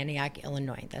in Antioch,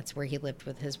 Illinois. That's where he lived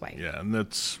with his wife. Yeah, and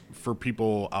that's for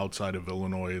people outside of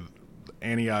Illinois.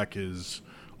 Antioch is...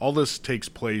 All this takes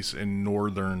place in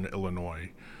northern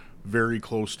Illinois, very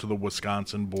close to the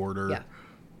Wisconsin border. Yeah.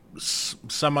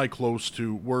 Semi-close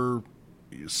to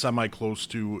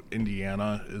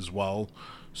Indiana as well.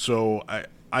 So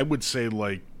I would say,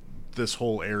 like, this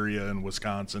whole area in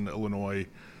Wisconsin, Illinois,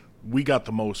 we got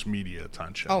the most media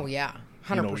attention. Oh, yeah,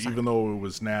 100%. Even though it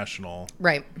was national.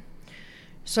 Right.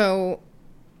 So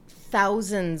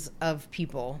thousands of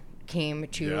people came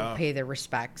to pay their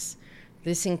respects.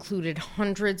 This included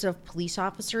hundreds of police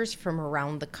officers from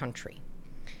around the country.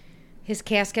 His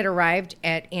casket arrived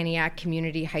at Antioch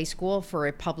Community High School for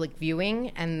a public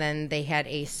viewing, and then they had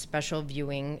a special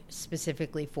viewing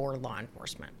specifically for law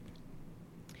enforcement.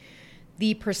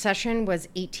 The procession was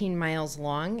 18 miles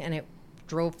long, and it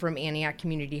drove from Antioch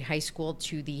Community High School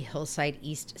to the Hillside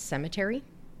East Cemetery.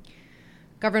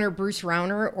 Governor Bruce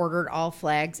Rauner ordered all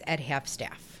flags at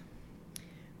half-staff.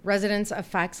 Residents of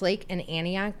Fox Lake and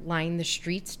Antioch lined the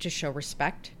streets to show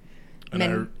respect.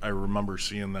 And I remember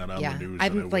seeing that on the news.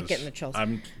 I'm getting the chills.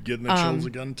 I'm getting the chills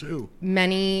again, too.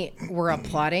 Many were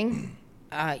applauding.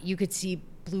 You could see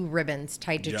blue ribbons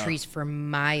tied to trees for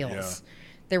miles. Yeah.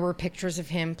 There were pictures of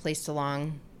him placed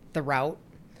along the route.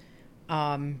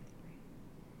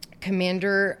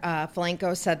 Commander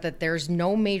Falenko said that there's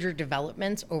no major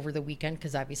developments over the weekend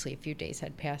because obviously a few days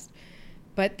had passed.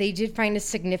 But they did find a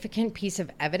significant piece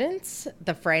of evidence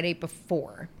the Friday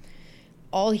before.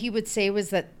 All he would say was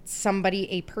that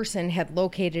a person had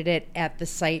located it at the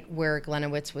site where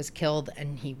Gliniewicz was killed,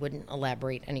 and he wouldn't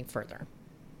elaborate any further.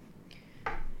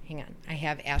 Hang on. I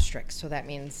have asterisks, so that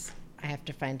means I have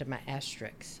to find my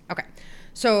asterisks. Okay.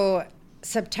 So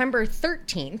September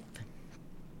 13th,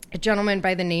 a gentleman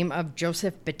by the name of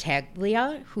Joseph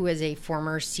Battaglia, who is a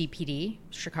former CPD,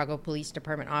 Chicago Police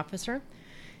Department officer,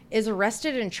 is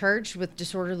arrested and charged with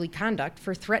disorderly conduct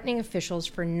for threatening officials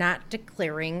for not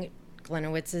declaring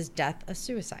Gliniewicz's death a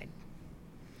suicide.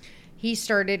 He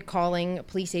started calling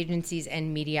police agencies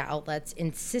and media outlets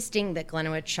insisting that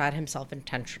Gliniewicz shot himself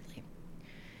intentionally.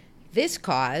 This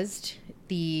caused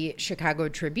the Chicago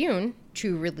Tribune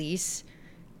to release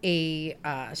a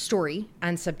story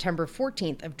on September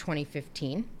 14th of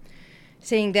 2015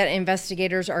 saying that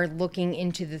investigators are looking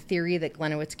into the theory that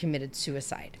Gliniewicz committed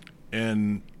suicide.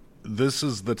 And this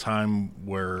is the time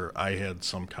where I had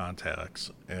some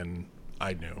contacts and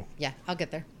I knew. Yeah, I'll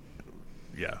get there.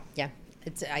 Yeah. Yeah,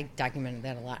 I documented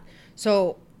that a lot.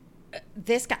 So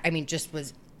this guy, just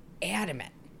was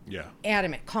adamant. Yeah.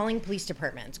 Adamant. Calling police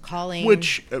departments,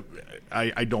 Which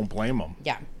I don't blame him.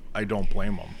 Yeah. I don't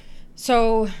blame him.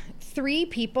 So 3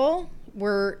 people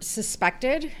were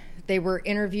suspected. They were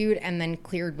interviewed and then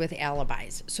cleared with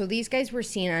alibis. So these guys were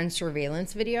seen on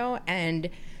surveillance video, and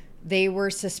they were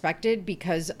suspected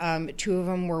because 2 of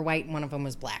them were white and 1 of them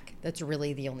was black. That's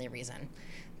really the only reason.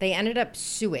 They ended up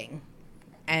suing,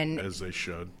 and as they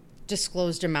should.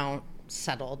 Disclosed amount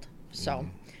settled. So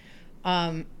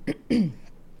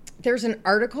there's an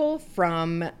article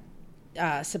from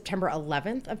September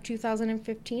 11th of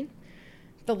 2015.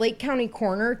 The Lake County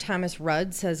coroner, Thomas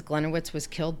Rudd, says Gliniewicz was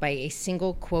killed by a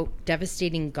single, quote,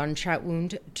 devastating gunshot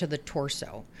wound to the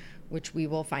torso, which we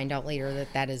will find out later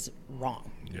that is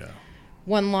wrong. Yeah.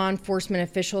 1 law enforcement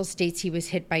official states he was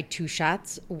hit by 2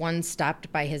 shots, 1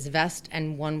 stopped by his vest,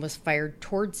 and 1 was fired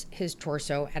towards his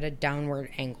torso at a downward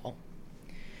angle.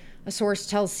 A source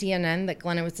tells CNN that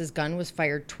Gliniewicz's gun was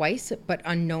fired twice, but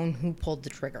unknown who pulled the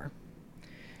trigger.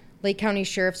 Lake County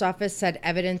Sheriff's Office said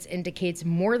evidence indicates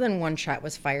more than 1 shot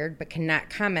was fired, but cannot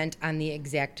comment on the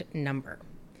exact number.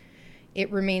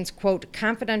 It remains, quote,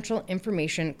 confidential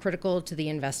information critical to the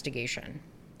investigation.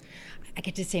 I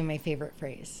get to say my favorite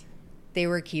phrase. They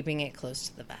were keeping it close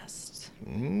to the vest.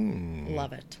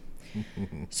 Love it.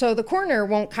 So the coroner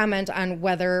won't comment on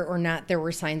whether or not there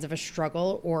were signs of a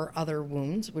struggle or other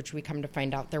wounds, which we come to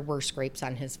find out there were scrapes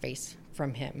on his face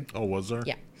from him. Oh, was there?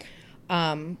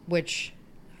 Yeah. Which,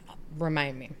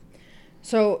 remind me.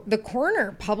 So the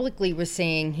coroner publicly was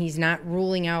saying he's not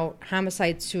ruling out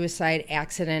homicide, suicide,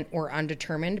 accident, or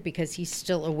undetermined because he's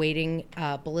still awaiting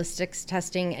ballistics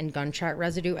testing and gunshot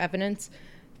residue evidence,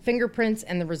 fingerprints,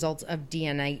 and the results of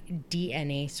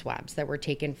DNA swabs that were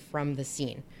taken from the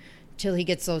scene. Till he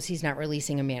gets those, he's not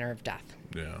releasing a manner of death.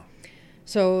 Yeah.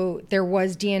 So there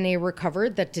was DNA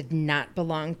recovered that did not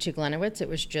belong to Gliniewicz. It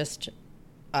was just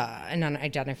an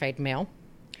unidentified male.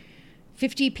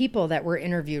 50 people that were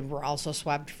interviewed were also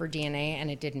swabbed for DNA, and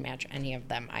it didn't match any of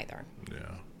them either.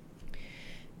 Yeah.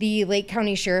 The Lake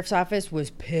County Sheriff's Office was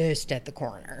pissed at the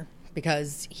coroner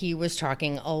because he was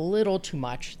talking a little too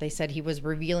much. They said he was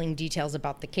revealing details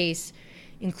about the case,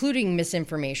 including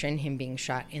misinformation, him being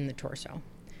shot in the torso.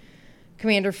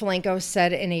 Commander Falenko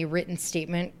said in a written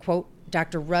statement, quote,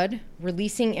 Dr. Rudd,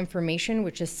 releasing information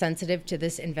which is sensitive to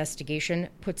this investigation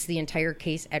puts the entire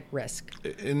case at risk.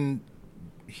 And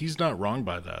he's not wrong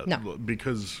by that. No.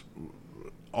 Because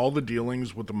all the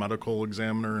dealings with the medical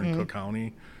examiner in Cook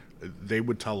County, they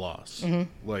would tell us.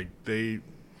 Like, they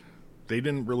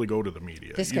didn't really go to the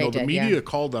media. This guy the did, media yeah.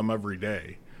 called them every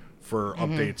day for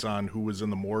updates on who was in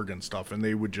the morgue and stuff, and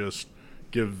they would just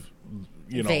give,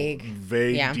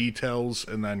 vague yeah. details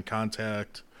and then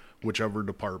contact whichever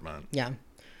department. Yeah.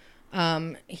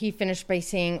 He finished by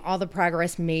saying all the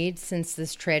progress made since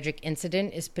this tragic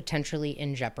incident is potentially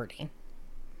in jeopardy.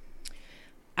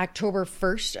 October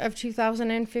 1st of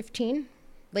 2015,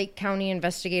 Lake County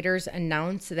investigators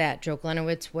announced that Joe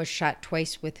Gliniewicz was shot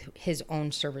twice with his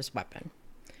own service weapon.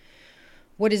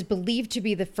 What is believed to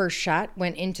be the first shot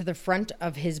went into the front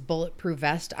of his bulletproof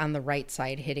vest on the right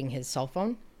side, hitting his cell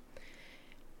phone,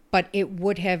 but it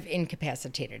would have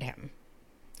incapacitated him.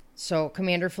 So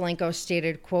Commander Falenko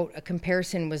stated, quote, a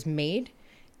comparison was made.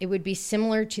 It would be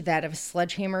similar to that of a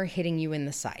sledgehammer hitting you in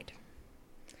the side.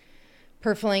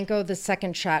 Per Falenko, the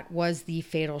second shot was the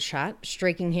fatal shot,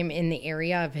 striking him in the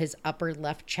area of his upper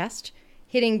left chest,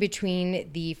 hitting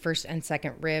between the first and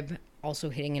second rib,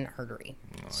 also hitting an artery.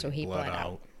 So he bled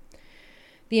out.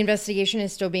 The investigation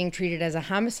is still being treated as a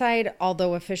homicide,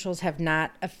 although officials have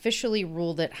not officially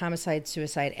ruled it homicide,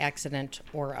 suicide, accident,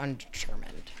 or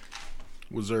undetermined.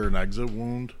 Was there an exit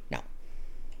wound? No.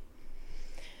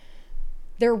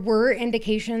 There were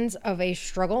indications of a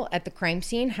struggle at the crime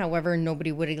scene. However,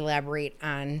 nobody would elaborate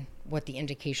on what the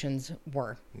indications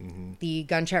were. The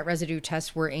gunshot residue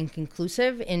tests were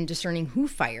inconclusive in discerning who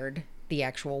fired the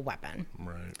actual weapon.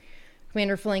 Right.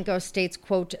 Commander Falenko states,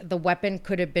 quote, the weapon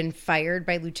could have been fired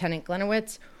by Lieutenant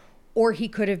Gliniewicz, or he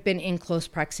could have been in close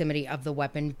proximity of the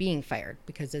weapon being fired.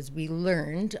 Because as we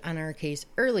learned on our case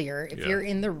earlier, if you're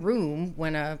in the room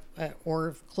when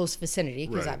or close vicinity,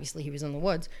 because obviously he was in the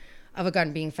woods, of a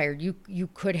gun being fired, you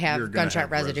could have gunshot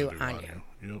residue on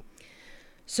you. Yep.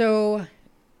 So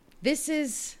this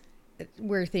is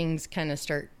where things kind of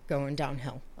start going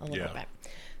downhill a little bit.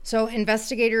 So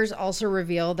investigators also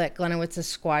reveal that Gliniewicz's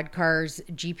squad car's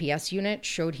GPS unit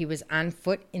showed he was on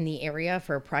foot in the area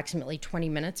for approximately 20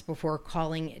 minutes before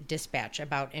calling dispatch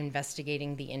about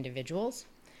investigating the individuals.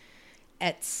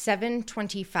 At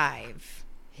 7:25,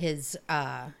 his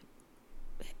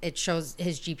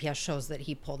GPS shows that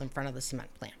he pulled in front of the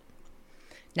cement plant.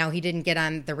 Now, he didn't get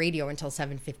on the radio until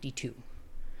 7:52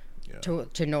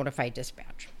 to notify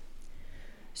dispatch.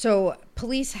 So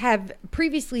police have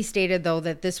previously stated, though,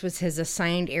 that this was his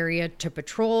assigned area to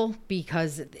patrol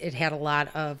because it had a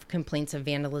lot of complaints of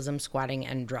vandalism, squatting,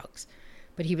 and drugs.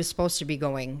 But he was supposed to be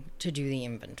going to do the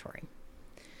inventory.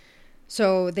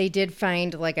 So they did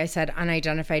find, like I said,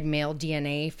 unidentified male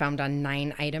DNA found on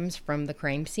 9 items from the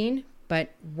crime scene,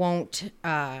 but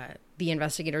the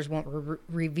investigators won't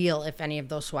reveal if any of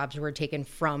those swabs were taken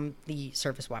from the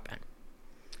service weapon.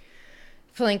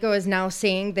 Falenko is now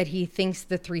saying that he thinks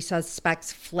the 3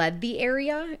 suspects fled the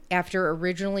area after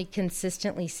originally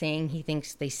consistently saying he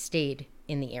thinks they stayed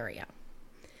in the area.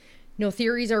 No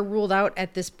theories are ruled out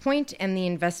at this point, and the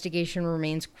investigation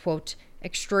remains, quote,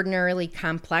 extraordinarily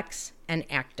complex and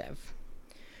active.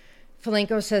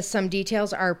 Falenko says some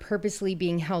details are purposely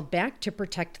being held back to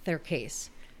protect their case.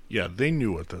 Yeah, they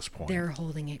knew at this point. They're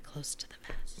holding it close to the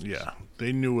vest. Yeah,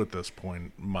 they knew at this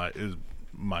point,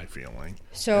 my feeling.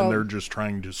 So, and they're just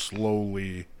trying to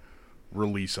slowly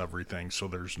release everything so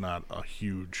there's not a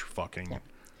huge fucking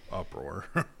uproar.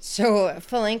 So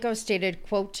Falenko stated,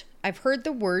 quote, I've heard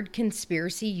the word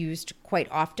conspiracy used quite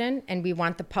often, and we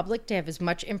want the public to have as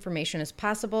much information as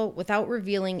possible without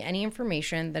revealing any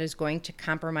information that is going to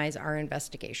compromise our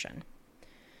investigation.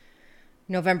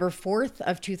 November 4th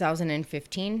of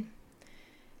 2015,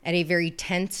 at a very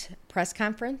tense press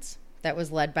conference that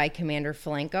was led by Commander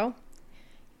Falenko,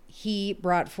 he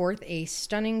brought forth a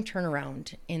stunning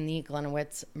turnaround in the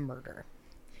Gliniewicz murder.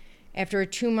 After a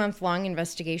 2-month-long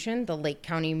investigation, the Lake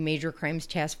County Major Crimes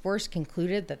Task Force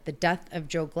concluded that the death of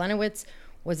Joe Gliniewicz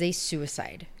was a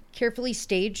suicide, carefully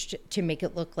staged to make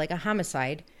it look like a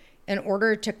homicide, in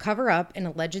order to cover up an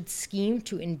alleged scheme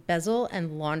to embezzle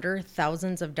and launder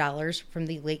thousands of dollars from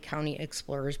the Lake County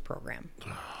Explorers Program.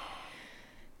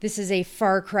 This is a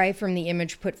far cry from the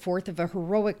image put forth of a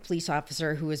heroic police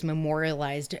officer who was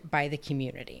memorialized by the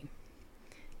community.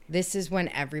 This is when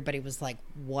everybody was like,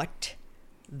 what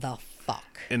the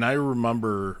fuck? And I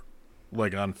remember,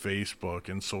 like, on Facebook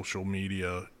and social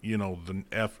media, you know,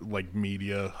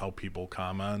 media, how people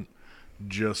comment,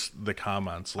 just the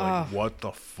comments, like, what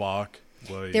the fuck?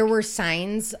 Like, there were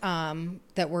signs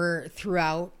that were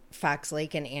throughout Fox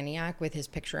Lake and Antioch with his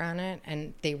picture on it,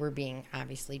 and they were being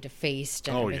obviously defaced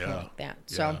and everything like that.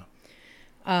 So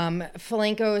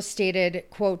Falenko stated,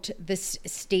 quote, "This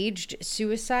staged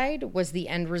suicide was the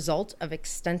end result of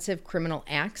extensive criminal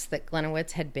acts that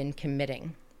Gliniewicz had been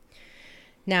committing."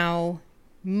 Now,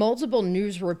 multiple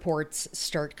news reports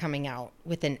start coming out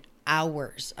within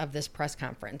hours of this press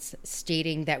conference,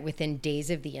 stating that within days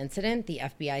of the incident, the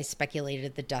FBI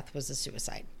speculated the death was a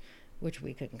suicide, which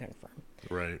we couldn't confirm.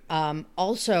 Right.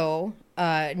 Also,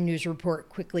 a news report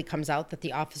quickly comes out that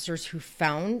the officers who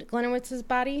found Gliniewicz's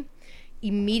body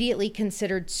immediately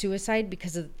considered suicide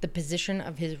because of the position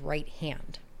of his right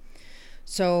hand.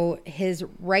 So his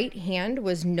right hand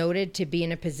was noted to be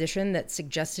in a position that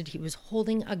suggested he was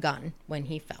holding a gun when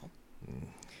he fell.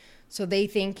 So they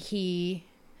think he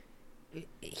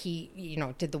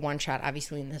did the one shot,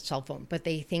 obviously, in the cell phone, but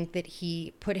they think that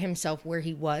he put himself where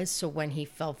he was, so when he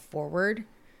fell forward,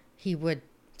 he would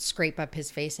scrape up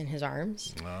his face and his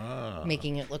arms,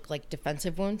 making it look like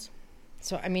defensive wounds.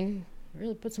 So, I mean,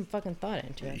 really put some fucking thought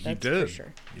into it. That's for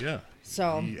sure. Yeah.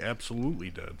 So he absolutely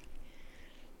did.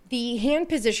 The hand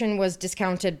position was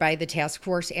discounted by the task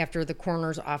force after the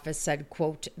coroner's office said,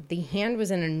 quote, "The hand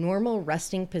was in a normal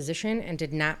resting position and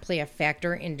did not play a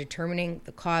factor in determining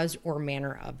the cause or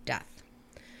manner of death."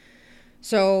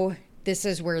 So this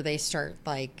is where they start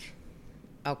like,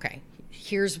 okay,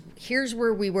 here's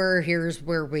where we were, here's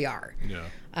where we are. Yeah.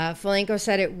 Falenko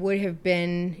said it would have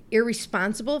been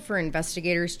irresponsible for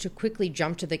investigators to quickly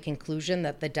jump to the conclusion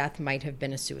that the death might have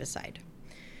been a suicide.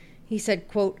 He said,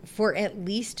 quote, "For at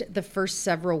least the first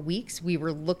several weeks, we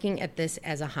were looking at this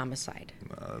as a homicide."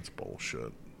 That's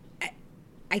bullshit.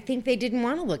 I think they didn't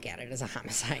want to look at it as a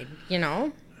homicide, you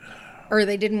know? Or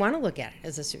they didn't want to look at it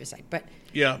as a suicide. But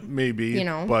yeah, maybe. You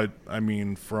know? But, I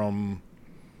mean, from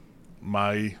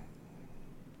my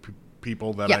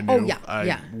people that I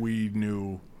knew, we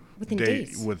knew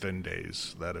within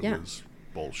days that it was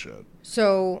bullshit.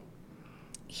 So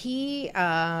he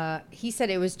said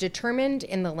it was determined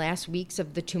in the last weeks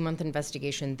of the 2-month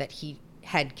investigation that he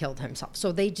had killed himself.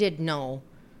 So they did know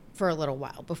for a little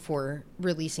while before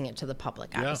releasing it to the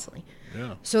public, obviously.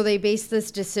 Yeah. So they based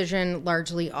this decision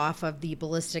largely off of the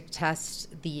ballistic tests,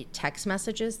 the text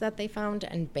messages that they found,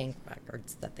 and bank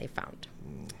records that they found.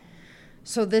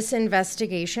 So this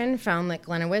investigation found that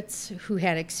Gliniewicz, who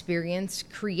had experience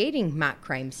creating mock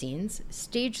crime scenes,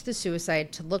 staged the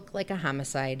suicide to look like a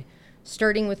homicide,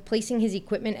 starting with placing his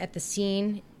equipment at the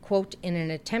scene, quote, "in an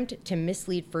attempt to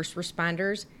mislead first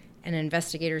responders and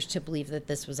investigators to believe that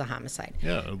this was a homicide."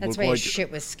 Yeah, that's why his shit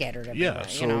was scattered everywhere. Yeah,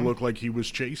 so it looked like he was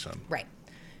chasing. Right.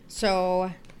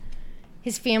 So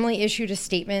his family issued a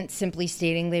statement simply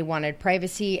stating they wanted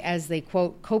privacy as they,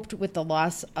 quote, "coped with the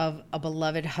loss of a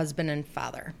beloved husband and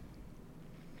father."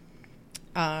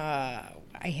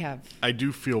 I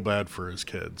do feel bad for his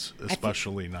kids,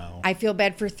 especially now. I feel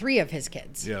bad for 3 of his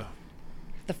kids. Yeah.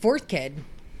 The 4th kid.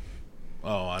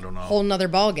 Oh, I don't know. Whole nother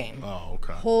ball game. Oh,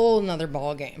 okay. Whole nother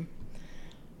ball game.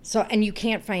 So, and you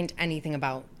can't find anything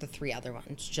about the 3 other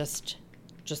ones, just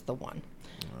the one.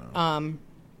 Wow.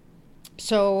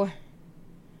 So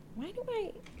why do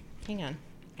hang on.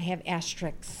 I have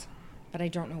asterisks, but I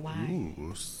don't know why.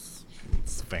 Ooh,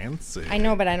 it's fancy. I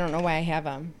know, but I don't know why I have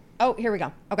them. Oh, here we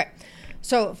go. Okay.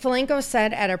 So Falenko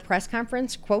said at a press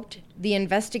conference, quote, "The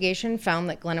investigation found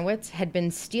that Gliniewicz had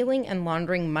been stealing and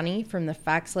laundering money from the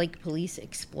Fox Lake Police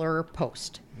Explorer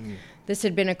Post. This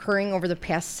had been occurring over the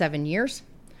past 7 years.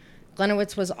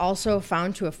 Gliniewicz was also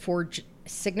found to have forged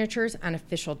signatures on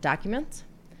official documents.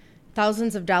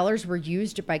 Thousands of dollars were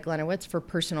used by Gliniewicz for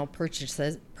personal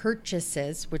purchases,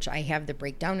 which I have the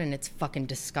breakdown, and it's fucking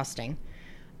disgusting.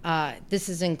 This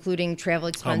is including travel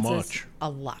expenses. How much? A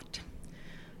lot.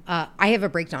 I have a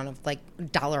breakdown of like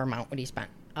dollar amount what he spent.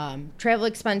 Travel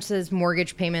expenses,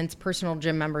 mortgage payments, personal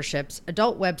gym memberships,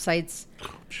 adult websites,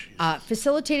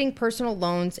 facilitating personal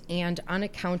loans, and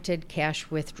unaccounted cash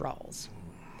withdrawals.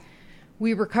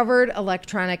 We recovered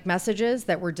electronic messages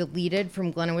that were deleted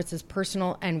from Gliniewicz's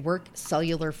personal and work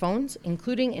cellular phones,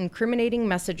 including incriminating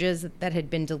messages that had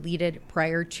been deleted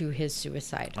prior to his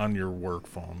suicide. On your work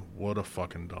phone. What a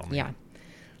fucking dummy. Yeah.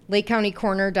 Lake County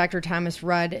Coroner Dr. Thomas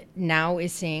Rudd now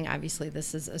is saying, obviously,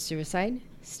 this is a suicide,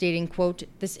 stating, quote,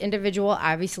 "This individual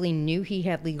obviously knew he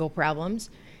had legal problems.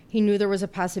 He knew there was a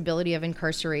possibility of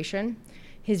incarceration.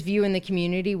 His view in the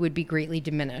community would be greatly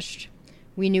diminished.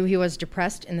 We knew he was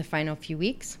depressed in the final few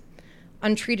weeks.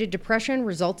 Untreated depression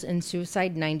results in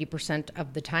suicide 90%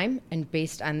 of the time, and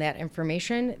based on that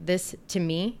information, this, to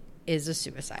me, is a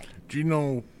suicide. Do you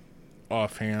know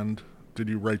offhand, did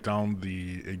you write down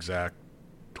the exact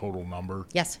total number?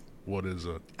 Yes. What is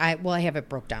it? I have it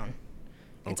broke down.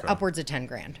 It's upwards of 10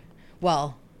 grand.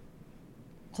 Well,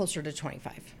 closer to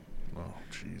 25. Oh,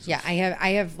 Jesus. Yeah,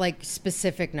 I have like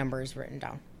specific numbers written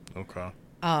down. Okay.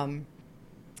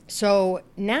 So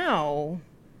now,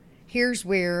 here's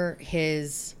where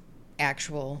his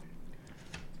actual...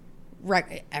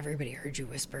 Everybody heard you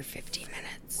whisper 50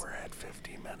 minutes. We're at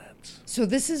 50 minutes. So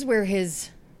this is where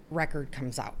his record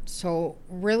comes out. So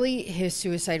really, his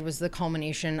suicide was the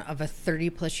culmination of a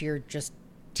 30-plus year just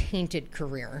tainted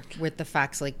career with the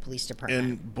Fox Lake Police Department.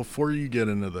 And before you get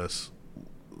into this,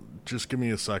 just give me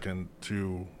a second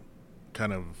to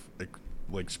kind of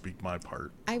like speak my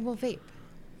part. I will vape.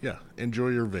 Yeah, enjoy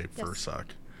your vape for a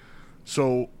sec.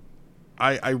 So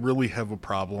I really have a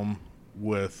problem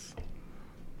with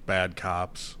bad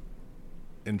cops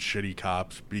and shitty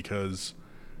cops because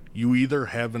you either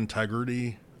have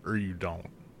integrity or you don't.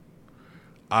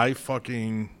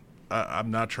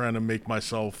 I'm not trying to make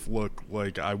myself look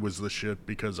like I was the shit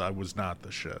because I was not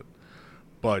the shit.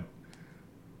 But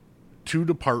 2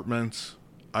 departments,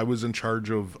 I was in charge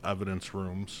of evidence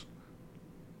rooms.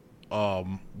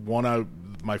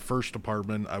 My first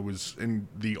department, I was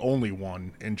the only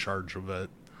one in charge of it.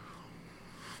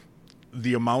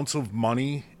 The amounts of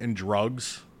money and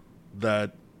drugs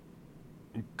that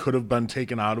could have been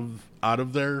taken out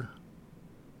of there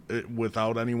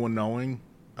without anyone knowing,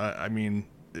 I mean,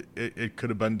 it could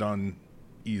have been done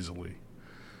easily.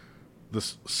 The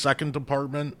second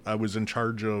department, I was in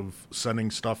charge of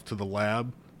sending stuff to the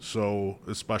lab, so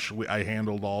especially I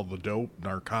handled all the dope,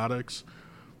 narcotics.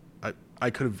 I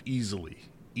could have easily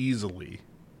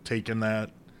taken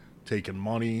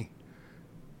money,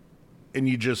 and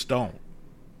you just don't.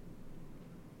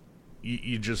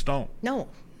 You just don't. No.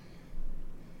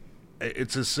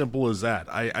 It's as simple as that.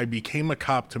 I became a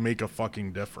cop to make a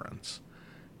fucking difference.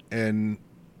 And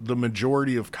the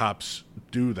majority of cops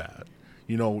do that.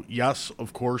 You know, yes,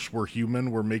 of course, we're human.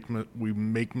 We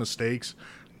make mistakes.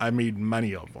 I made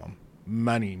many of them.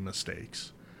 Many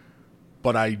mistakes.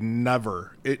 But it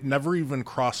never even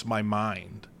crossed my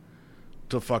mind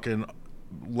to fucking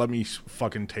let me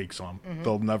fucking take some. Mm-hmm.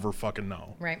 They'll never fucking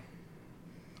know. Right.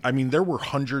 I mean, there were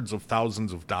hundreds of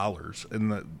thousands of dollars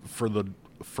for the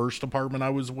first department I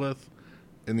was with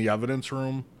in the evidence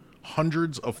room.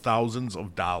 Hundreds of thousands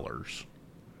of dollars.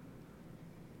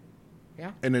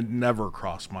 Yeah. And it never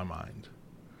crossed my mind.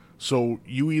 So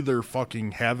you either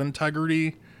fucking have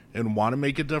integrity and want to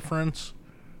make a difference,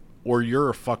 or you're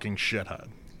a fucking shithead.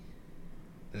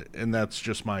 And that's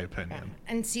just my opinion.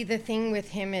 Yeah. And see, the thing with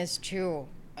him is, too,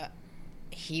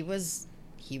 he was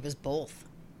both.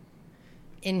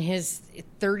 In his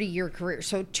 30-year career.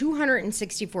 So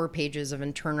 264 pages of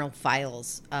internal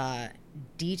files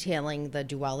detailing the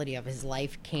duality of his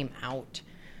life came out.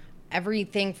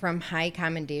 Everything from high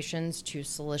commendations to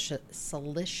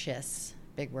salacious,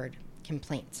 big word,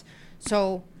 complaints.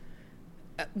 So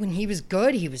when he was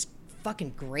good, he was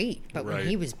fucking great. But when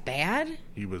he was bad,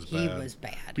 he was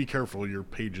bad. Be careful, your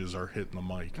pages are hitting the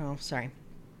mic. Oh, sorry.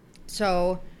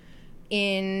 So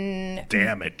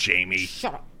Damn it, Jamie.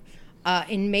 Shut up.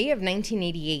 In May of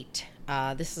 1988,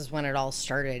 this is when it all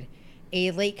started,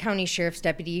 a Lake County Sheriff's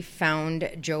deputy found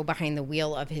Joe behind the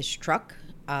wheel of his truck,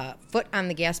 foot on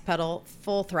the gas pedal,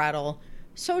 full throttle,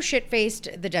 so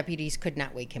shit-faced the deputies could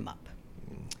not wake him up.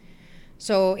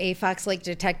 So a Fox Lake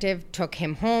detective took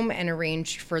him home and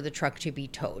arranged for the truck to be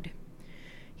towed.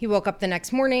 He woke up the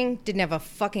next morning, didn't have a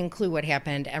fucking clue what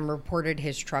happened, and reported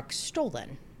his truck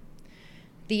stolen.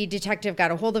 The detective got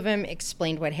a hold of him,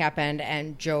 explained what happened,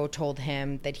 and Joe told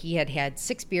him that he had had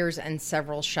 6 beers and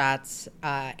several shots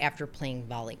after playing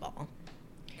volleyball.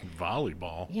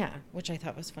 Volleyball? Yeah, which I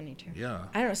thought was funny, too. Yeah.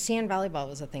 I don't know, sand volleyball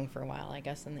was a thing for a while, I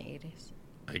guess, in the 80s.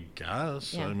 I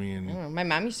guess. Yeah. I mean... I don't know. My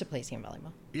mom used to play sand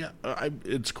volleyball. Yeah,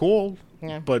 it's cool,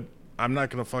 yeah. But I'm not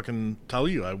going to fucking tell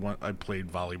you I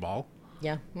played volleyball.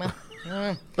 Yeah, well,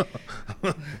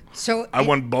 So I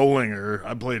went bowling or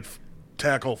I played...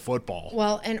 tackle football.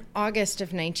 Well, in August of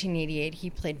 1988, he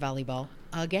played volleyball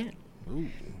again. Ooh.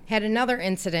 Had another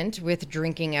incident with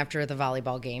drinking after the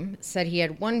volleyball game. Said he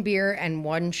had 1 beer and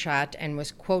 1 shot and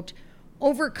was, quote,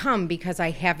 overcome because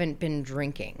I haven't been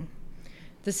drinking.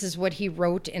 This is what he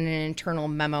wrote in an internal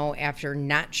memo after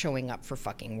not showing up for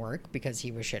fucking work because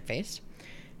he was shit-faced.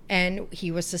 And he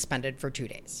was suspended for 2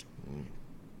 days.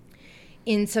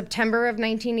 In September of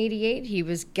 1988, he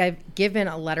was given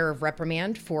a letter of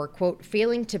reprimand for, quote,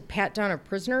 failing to pat down a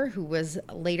prisoner who was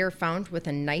later found with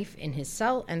a knife in his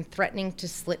cell and threatening to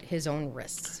slit his own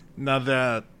wrists. Now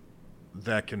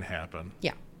that can happen.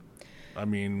 Yeah. I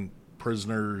mean,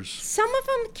 prisoners... Some of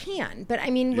them can, but I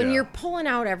mean, when Yeah. you're pulling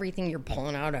out everything, you're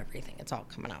pulling out everything. It's all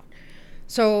coming out.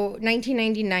 So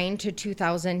 1999 to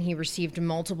 2000, he received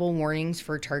multiple warnings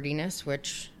for tardiness,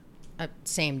 which,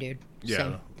 same dude. Yeah,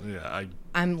 Same. yeah.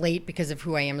 I'm late because of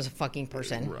who I am as a fucking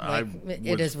person. I It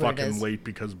was is what it fucking is. late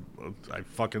because I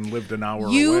fucking lived an hour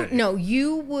You away. no,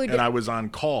 you would. And I was on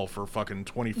call for fucking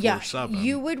 24/7.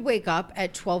 You would wake up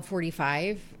at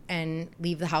 12:45 and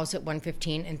leave the house at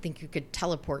 1:15 and think you could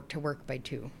teleport to work by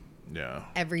 2. Yeah.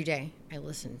 Every day. I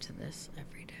listen to this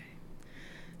every day.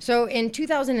 So in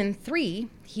 2003,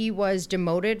 he was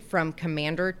demoted from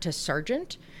commander to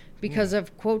sergeant because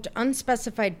of, quote,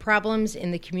 unspecified problems in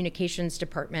the communications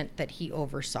department that he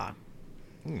oversaw.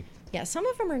 Yeah, some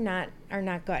of them are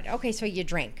not good. Okay, so you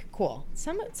drank. Cool.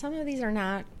 Some of these are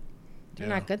not. They're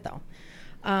not good though.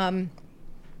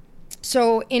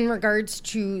 So in regards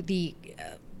to the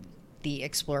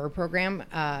Explorer program,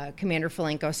 Commander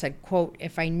Falenko said, quote,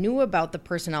 if I knew about the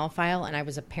personnel file and I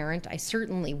was a parent, I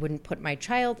certainly wouldn't put my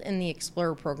child in the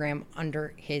Explorer program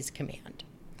under his command.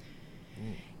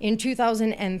 In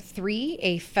 2003,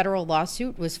 a federal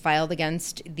lawsuit was filed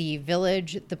against the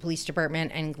village, the police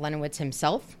department, and Gliniewicz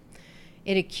himself.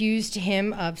 It accused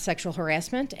him of sexual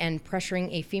harassment and pressuring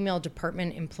a female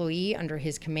department employee under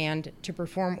his command to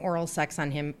perform oral sex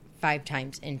on him 5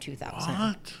 times in 2000.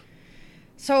 What?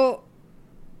 So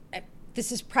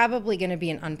this is probably going to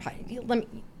be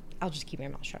I'll just keep my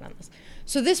mouth shut on this.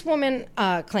 So this woman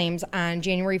claims on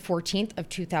January 14th of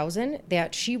 2000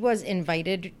 that she was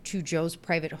invited to Joe's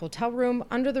private hotel room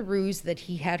under the ruse that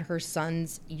he had her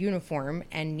son's uniform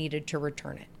and needed to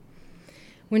return it.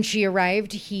 When she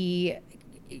arrived, she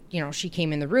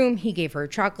came in the room, he gave her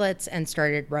chocolates and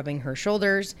started rubbing her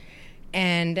shoulders,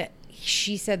 and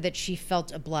she said that she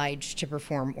felt obliged to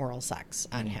perform oral sex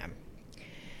on him.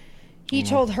 He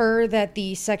told her that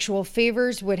the sexual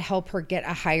favors would help her get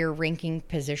a higher ranking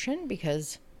position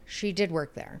because she did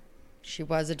work there. She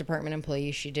was a department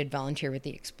employee. She did volunteer with the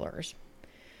Explorers.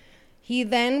 He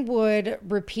then would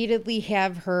repeatedly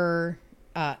have her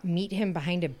meet him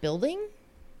behind a building.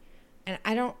 And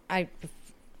I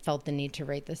felt the need to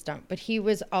write this down, but he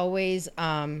was always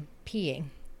peeing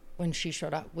when she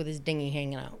showed up with his dinghy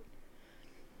hanging out.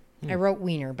 I wrote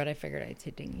wiener, but I figured I'd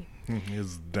say dinghy.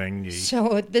 His dinghy.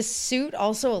 So the suit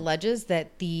also alleges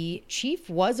that the chief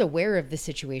was aware of the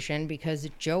situation because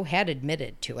Joe had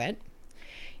admitted to it.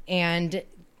 And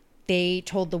they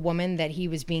told the woman that he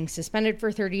was being suspended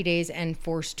for 30 days and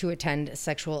forced to attend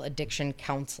sexual addiction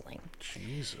counseling.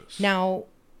 Jesus. Now,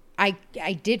 I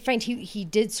did find he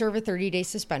did serve a 30-day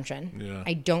suspension. Yeah.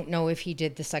 I don't know if he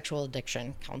did the sexual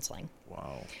addiction counseling.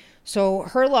 Wow. So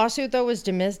her lawsuit, though, was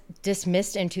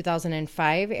dismissed in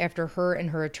 2005 after her and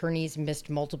her attorneys missed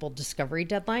multiple discovery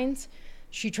deadlines.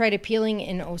 She tried appealing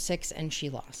in 2006 and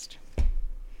she lost.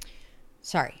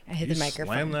 Sorry, I hit the microphone.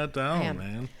 Slam that down,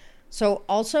 man. So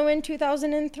also in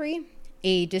 2003,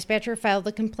 a dispatcher filed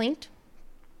a complaint.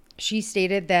 She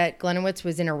stated that Gliniewicz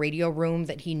was in a radio room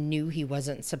that he knew he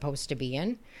wasn't supposed to be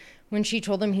in. When she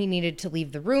told him he needed to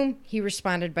leave the room, he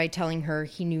responded by telling her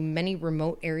he knew many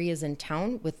remote areas in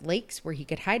town with lakes where he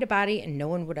could hide a body and no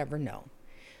one would ever know.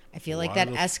 I feel like that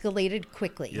escalated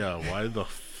quickly. Yeah, why the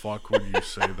fuck would you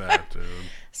say that, dude?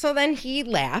 So then he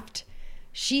laughed.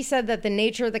 She said that the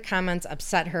nature of the comments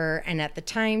upset her, and at the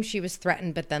time she was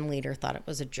threatened, but then later thought it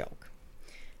was a joke.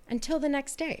 Until the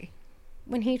next day,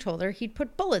 when he told her he'd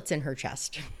put bullets in her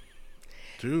chest.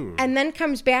 Dude. And then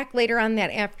comes back later on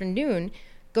that afternoon,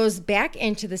 goes back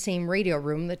into the same radio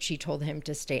room that she told him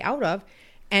to stay out of,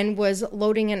 and was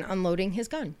loading and unloading his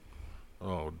gun.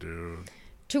 Oh, dude.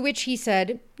 To which he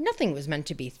said, nothing was meant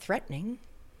to be threatening.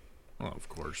 Well, of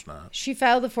course not. She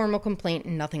filed a formal complaint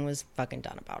and nothing was fucking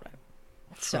done about it.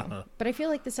 So, but I feel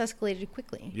like this escalated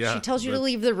quickly. Yeah, she tells you to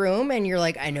leave the room and you're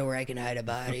like, I know where I can hide a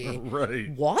body. Right.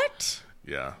 What?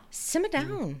 Yeah. Simmer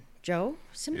down, Joe.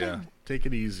 Simmer Yeah. down. Take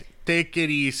it easy. Take it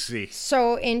easy.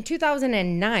 So in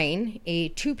 2009, a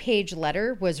 2-page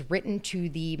letter was written to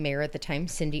the mayor at the time,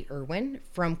 Cindy Irwin,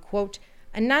 from, quote,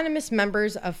 anonymous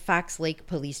members of Fox Lake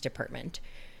Police Department,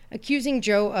 accusing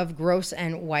Joe of gross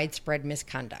and widespread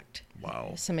misconduct.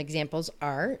 Wow. Some examples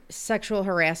are sexual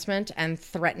harassment and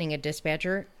threatening a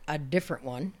dispatcher, a different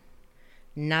one,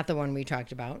 not the one we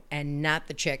talked about, and not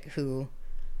the chick who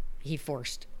he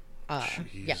forced.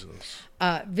 Jesus.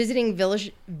 Visiting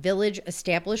village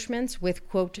establishments with,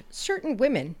 quote, certain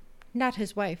women, not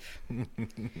his wife.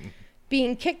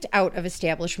 being kicked out of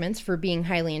establishments for being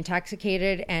highly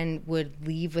intoxicated and would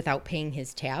leave without paying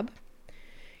his tab.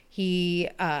 He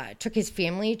took his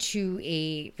family to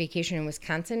a vacation in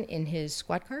Wisconsin in his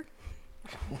squad car.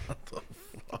 What the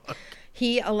fuck?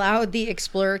 He allowed the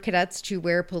Explorer cadets to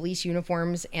wear police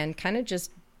uniforms and kind of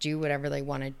just do whatever they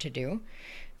wanted to do.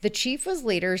 The chief was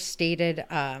later stated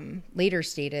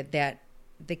that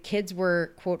the kids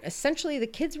were, quote, essentially the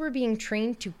kids were being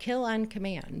trained to kill on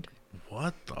command.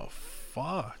 What the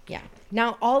fuck? Yeah.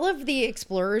 Now, all of the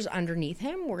explorers underneath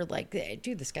him were like,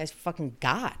 dude, this guy's fucking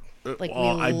God. Like,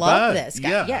 well, we love this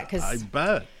guy. Yeah, because I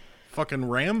bet. Fucking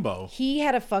Rambo. he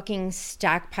had a fucking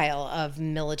stockpile of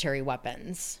military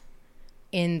weapons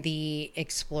in the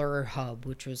Explorer hub,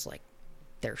 which was like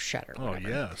their shed or whatever. Oh,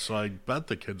 yeah. So I bet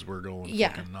the kids were going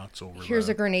fucking nuts over Here's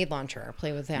that. a grenade launcher. I'll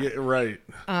play with that. Yeah, right.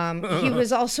 He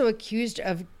was also accused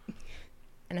of,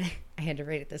 and I had to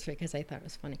write it this way because I thought it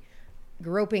was funny,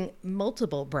 groping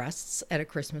multiple breasts at a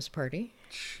Christmas party.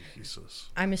 Jesus.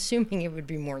 I'm assuming it would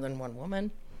be more than one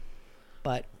woman,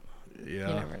 but Yeah.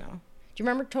 you never know. Do you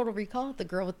remember Total Recall? The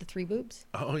girl with the 3 boobs?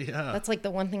 Oh, yeah. That's like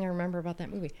the one thing I remember about that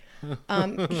movie.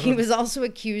 He was also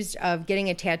accused of getting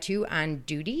a tattoo on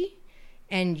duty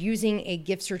and using a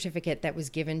gift certificate that was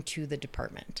given to the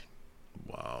department.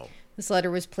 Wow. This letter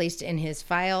was placed in his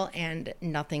file and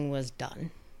nothing was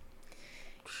done.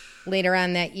 Later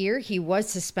on that year, he was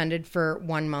suspended for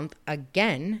 1 month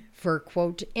again for,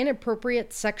 quote,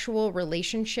 inappropriate sexual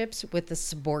relationships with a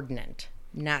subordinate.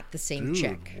 Not the same Dude,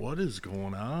 chick. what is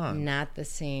going on? Not the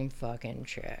same fucking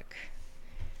chick.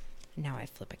 Now I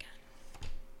flip again.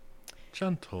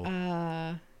 Gentle.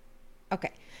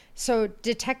 Okay. So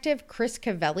Detective Chris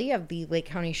Cavelli of the Lake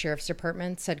County Sheriff's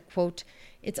Department said, quote,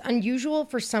 it's unusual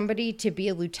for somebody to be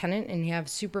a lieutenant and have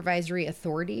supervisory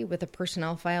authority with a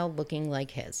personnel file looking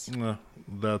like his.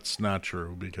 That's not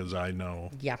true because I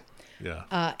know. Yeah.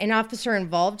 Yeah. An officer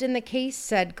involved in the case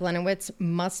said Gliniewicz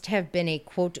must have been a,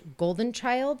 quote, golden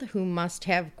child who must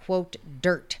have, quote,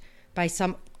 dirt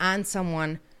on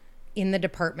someone in the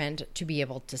department to be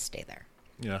able to stay there.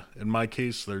 Yeah. In my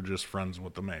case, they're just friends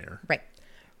with the mayor.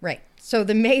 Right. So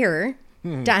the mayor,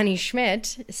 Donnie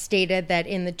Schmidt, stated that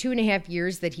in the 2.5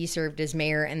 years that he served as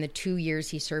mayor and the 2 years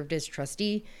he served as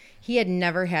trustee, he had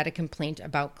never had a complaint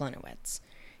about Gliniewicz.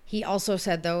 He also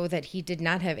said, though, that he did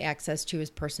not have access to his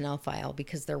personnel file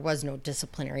because there was no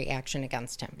disciplinary action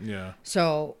against him. Yeah.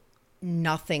 So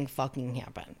nothing fucking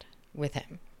happened with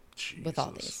him, Jesus. with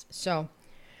all these. So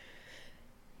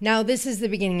now this is the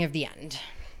beginning of the end.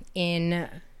 In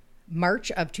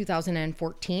March of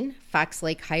 2014, Fox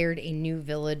Lake hired a new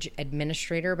village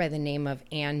administrator by the name of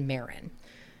Ann Marin.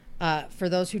 For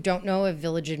those who don't know, a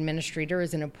village administrator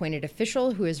is an appointed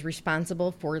official who is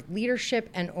responsible for leadership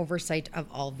and oversight of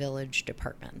all village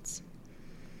departments.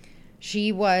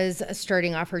 She was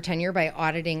starting off her tenure by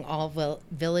auditing all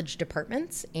village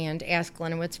departments and asked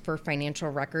Gliniewicz for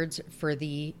financial records for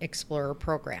the Explorer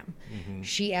program. Mm-hmm.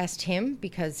 She asked him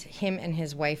because him and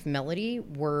his wife Melody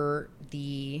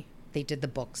they did the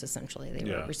books essentially.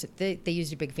 They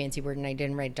used a big fancy word and I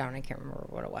didn't write it down. I can't remember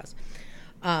what it was.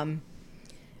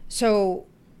 So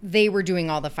they were doing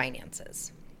all the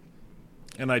finances.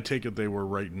 And I take it they were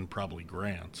writing probably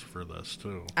grants for this,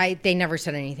 too. They never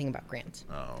said anything about grants.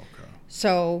 Oh, okay.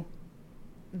 So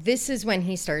this is when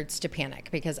he starts to panic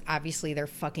because obviously they're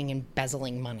fucking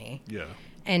embezzling money. Yeah.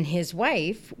 And his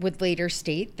wife would later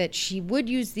state that she would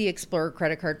use the Explorer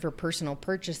credit card for personal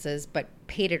purchases, but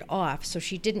paid it off, so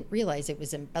she didn't realize it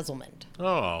was embezzlement.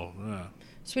 Oh, yeah.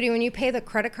 Sweetie, when you pay the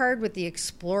credit card with the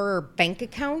Explorer bank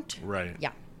account, Right.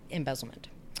 Yeah, embezzlement.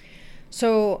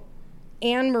 So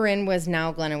Anne Marin was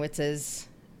now Glenniewicz's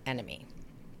enemy.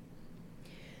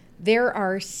 There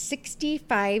are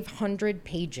 6,500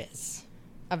 pages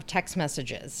of text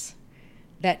messages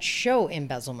that show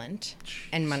embezzlement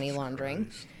and money laundering.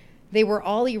 Christ. They were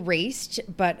all erased,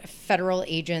 but federal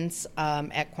agents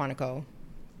at Quantico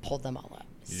pulled them all up.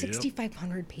 Yep.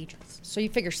 6,500 pages. So you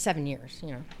figure 7 years,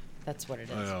 that's what it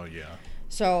is. Oh, yeah.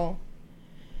 So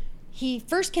he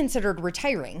first considered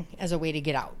retiring as a way to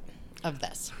get out of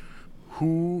this.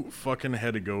 Who fucking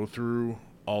had to go through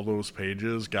all those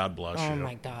pages? God bless you. Oh,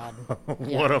 my God.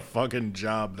 What a fucking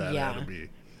job that had to be.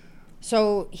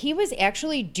 So he was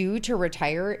actually due to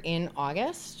retire in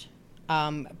August,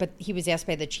 but he was asked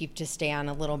by the chief to stay on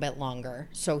a little bit longer.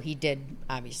 So he did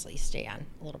obviously stay on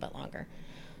a little bit longer.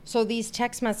 So these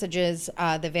text messages,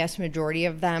 the vast majority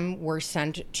of them were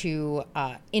sent to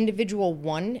individual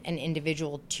 1 and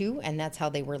individual 2, and that's how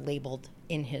they were labeled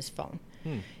in his phone.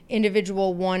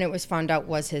 Individual 1, it was found out,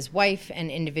 was his wife, and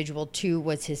individual 2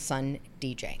 was his son,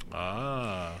 DJ.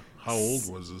 Ah, how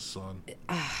old was his son?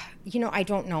 I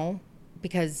don't know.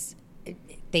 because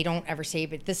they don't ever say,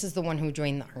 but this is the one who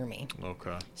joined the Army.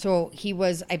 Okay. So he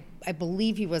was, I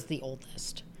believe he was the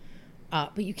oldest.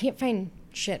 But you can't find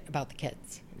shit about the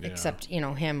kids, except,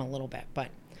 him a little bit. But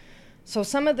so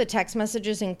some of the text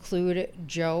messages include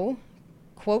Joe,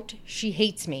 quote, "She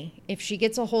hates me. If she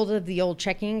gets a hold of the old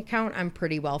checking account, I'm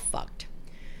pretty well fucked."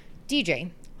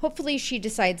 DJ, "Hopefully she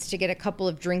decides to get a couple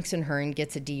of drinks in her and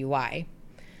gets a DUI."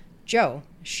 Joe,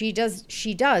 she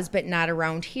does, but not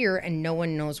around here, and no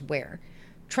one knows where.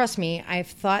 Trust me, I've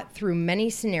thought through many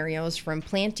scenarios, from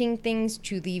planting things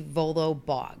to the Volo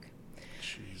Bog.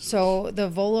 Jesus. So the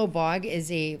Volo Bog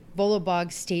is a Volo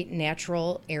Bog State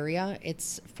Natural Area.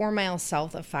 It's 4 miles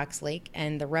south of Fox Lake,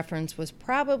 and the reference was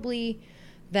probably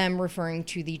them referring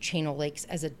to the chain of lakes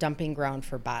as a dumping ground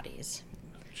for bodies.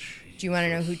 Jesus. Do you want to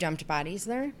know who dumped bodies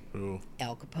there? Who?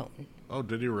 Al Capone. Oh,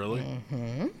 did he really?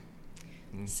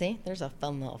 Mm-hmm. See, there's a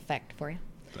fun little fact for you.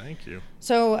 Thank you.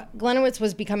 So Gliniewicz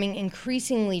was becoming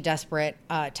increasingly desperate,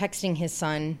 texting his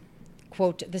son,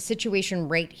 quote, "The situation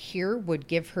right here would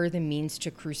give her the means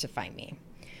to crucify me."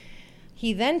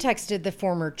 He then texted the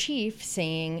former chief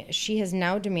saying, "She has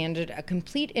now demanded a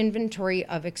complete inventory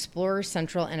of Explorer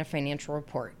Central and a financial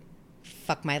report.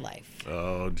 Fuck my life."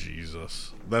 Oh,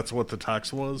 Jesus. That's what the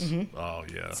text was? Mm-hmm. Oh,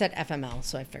 yeah. It said FML,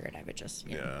 so I figured I would just,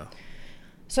 Yeah.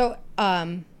 So,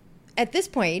 at this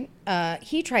point,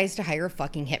 he tries to hire a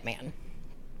fucking hitman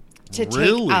to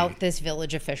take out this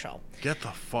village official. Get the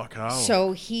fuck out.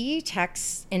 So he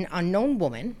texts an unknown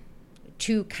woman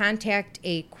to contact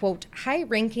a, quote,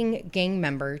 high-ranking gang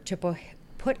member to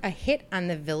put a hit on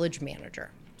the village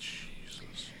manager.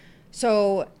 Jesus.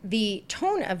 So the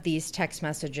tone of these text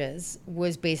messages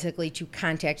was basically to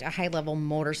contact a high-level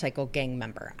motorcycle gang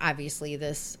member. Obviously,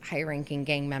 this high-ranking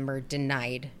gang member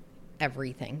denied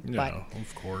everything. Yeah, but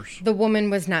of course. The woman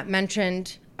was not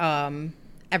mentioned.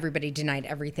 Everybody denied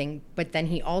everything. But then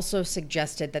he also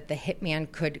suggested that the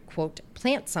hitman could, quote,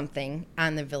 plant something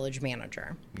on the village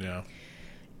manager. Yeah.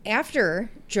 After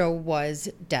Joe was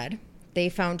dead, they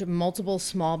found multiple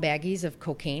small baggies of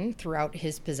cocaine throughout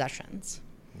his possessions.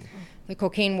 Mm-hmm. The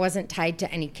cocaine wasn't tied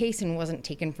to any case and wasn't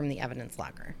taken from the evidence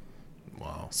locker.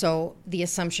 Wow. So the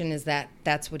assumption is that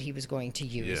that's what he was going to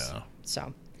use. Yeah.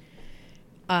 So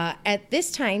at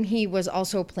this time, he was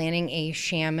also planning a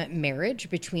sham marriage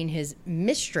between his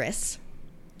mistress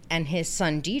and his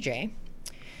son, DJ.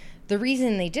 The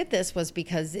reason they did this was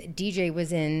because DJ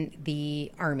was in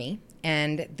the Army,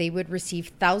 and they would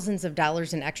receive thousands of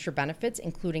dollars in extra benefits,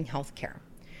 including health care.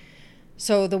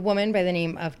 So the woman by the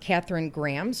name of Catherine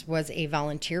Grams was a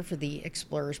volunteer for the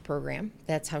Explorers program.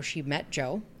 That's how she met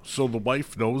Joe. So the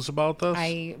wife knows about this?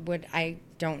 I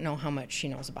don't know how much she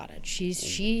knows about it.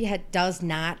 Does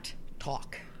not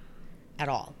talk at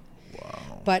all.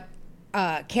 Wow. But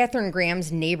Catherine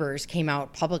Graham's neighbors came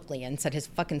out publicly and said his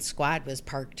fucking squad was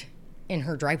parked in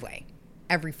her driveway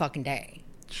every fucking day.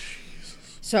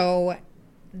 Jesus. So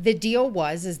the deal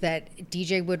is that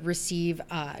DJ would receive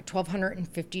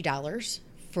 $1,250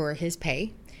 for his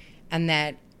pay, and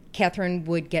that Catherine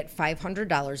would get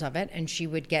 $500 of it, and she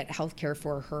would get health care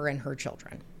for her and her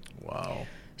children. Wow.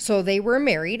 So they were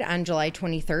married on July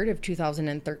 23rd of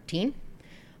 2013.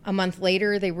 A month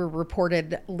later, they were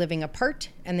reported living apart,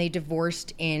 and they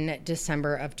divorced in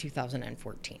December of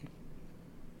 2014.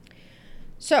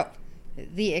 So,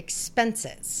 the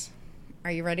expenses.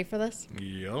 Are you ready for this?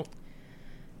 Yep.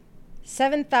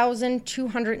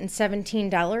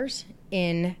 $7,217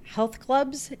 in health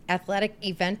clubs, athletic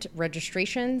event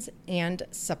registrations, and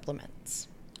supplements.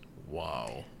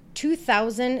 Wow.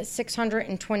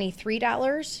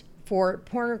 $2,623 for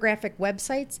pornographic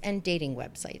websites and dating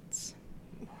websites.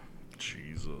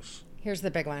 Jesus. Here's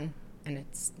the big one, and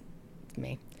it's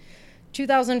me.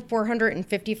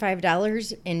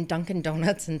 $2,455 in Dunkin'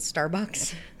 Donuts and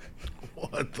Starbucks.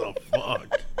 What the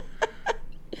fuck?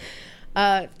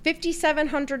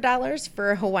 $5,700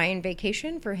 for a Hawaiian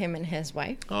vacation for him and his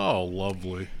wife. Oh,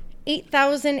 lovely.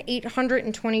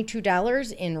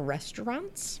 $8,822 in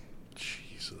restaurants.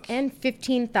 Jesus. And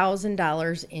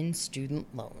 $15,000 in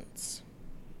student loans.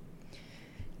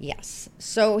 Yes.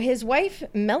 So his wife,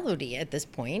 Melody, at this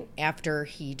point, after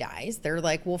he dies, they're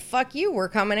like, well, fuck you. We're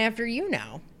coming after you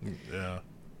now. Yeah.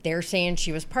 They're saying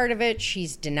she was part of it.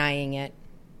 She's denying it.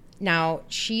 Now,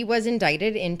 she was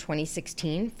indicted in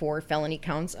 2016 for felony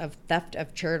counts of theft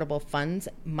of charitable funds,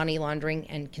 money laundering,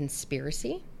 and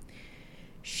conspiracy.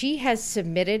 She has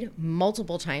submitted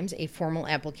multiple times a formal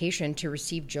application to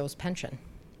receive Joe's pension.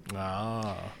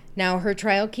 Ah. Now, her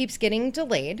trial keeps getting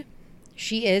delayed.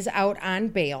 She is out on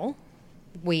bail,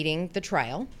 waiting the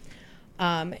trial.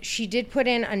 She did put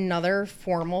in another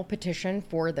formal petition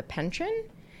for the pension,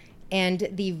 And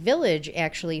the village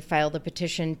actually filed a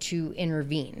petition to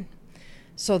intervene.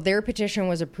 So their petition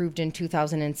was approved in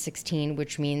 2016,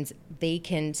 which means they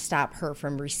can stop her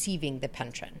from receiving the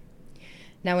pension.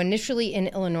 Now, initially in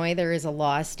Illinois, there is a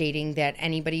law stating that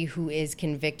anybody who is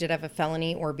convicted of a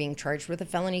felony or being charged with a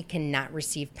felony cannot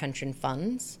receive pension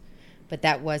funds, but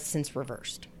that was since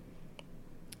reversed.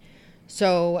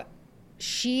 So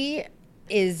she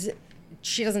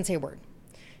doesn't say a word.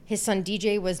 His son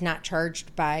DJ was not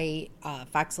charged by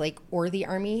Fox Lake or the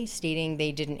Army, stating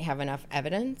they didn't have enough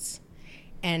evidence,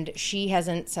 and she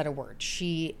hasn't said a word.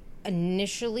 She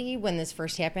initially, when this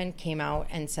first happened, came out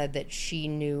and said that she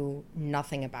knew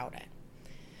nothing about it.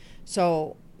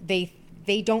 So they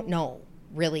don't know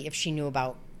really if she knew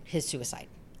about his suicide.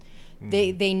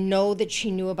 They know that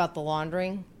she knew about the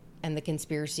laundering and the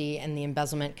conspiracy and the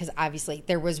embezzlement, because obviously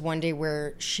there was one day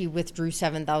where she withdrew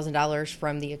 $7,000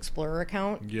 from the Explorer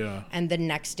account. Yeah. And the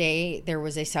next day there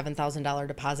was a $7,000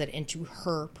 deposit into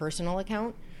her personal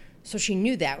account. So she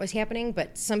knew that was happening,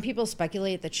 but some people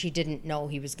speculate that she didn't know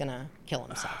he was going to kill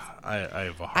himself. I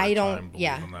have a hard time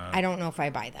believing that. I don't know if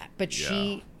I buy that. But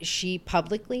she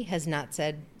publicly has not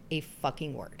said a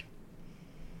fucking word.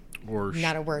 Or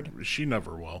not a word. She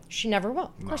never will. She never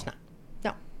will. Of course not.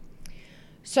 No.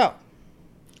 So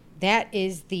that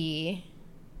is the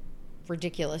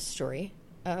ridiculous story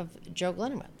of Joe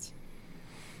Gliniewicz.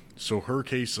 So her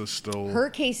case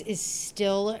is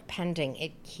still pending.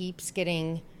 It keeps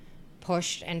getting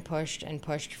pushed and pushed and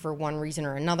pushed for one reason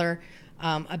or another.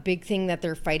 A big thing that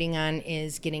they're fighting on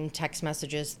is getting text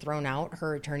messages thrown out.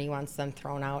 Her attorney wants them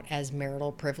thrown out as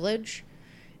marital privilege.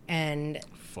 And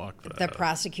fuck that. The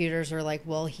prosecutors are like,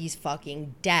 well, he's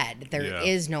fucking dead. There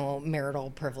is no marital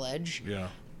privilege. Yeah.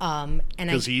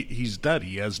 Because he's dead.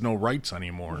 He has no rights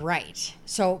anymore. Right.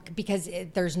 So because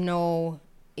there's no,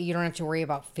 you don't have to worry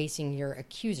about facing your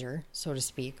accuser, so to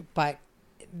speak. But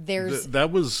there's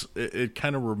it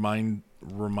kind of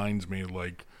reminds me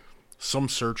like some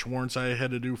search warrants I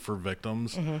had to do for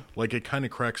victims. Mm-hmm. Like it kind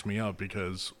of cracks me up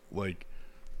because like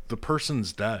the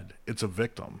person's dead. It's a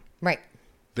victim. Right.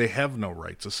 They have no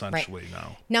rights essentially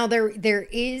now. Now there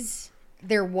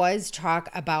was talk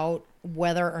about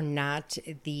whether or not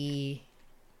the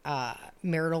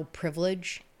marital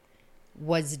privilege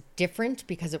was different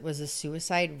because it was a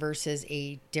suicide versus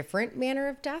a different manner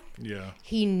of death. Yeah.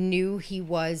 He knew he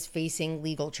was facing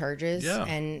legal charges yeah.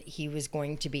 and he was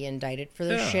going to be indicted for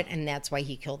this shit, and that's why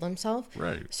he killed himself.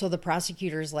 Right. So the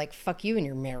prosecutor's like, fuck you and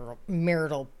your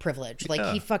marital privilege.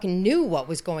 Like, he fucking knew what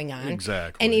was going on.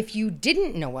 Exactly. And if you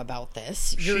didn't know about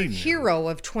this, your hero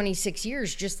of 26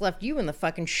 years just left you in the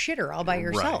fucking shitter all by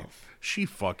yourself. Right. She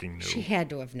fucking knew. She had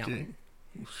to have known.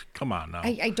 Come on now.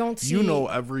 I don't see... You know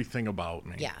everything about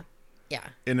me. Yeah. Yeah.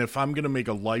 And if I'm going to make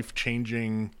a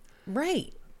life-changing...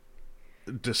 Right.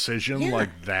 decision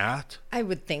like that... I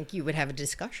would think you would have a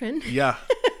discussion. Yeah.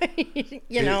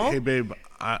 you know? Hey, babe,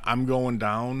 I'm going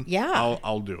down. Yeah.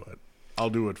 I'll do it. I'll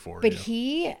do it for you. But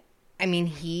he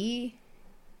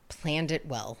planned it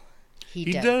well. He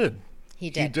did.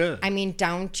 I mean,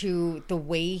 down to the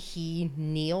way he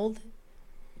kneeled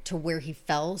to where he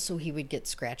fell so he would get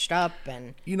scratched up.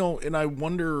 And and I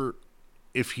wonder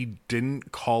if he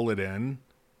didn't call it in,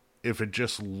 if it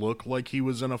just looked like he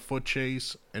was in a foot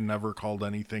chase and never called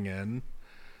anything in,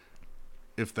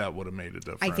 if that would have made a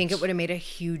difference. I think it would have made a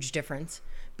huge difference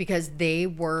because they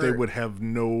would have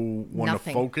no one to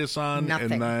focus on.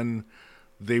 Nothing. And then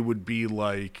they would be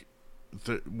like,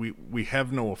 we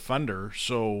have no offender,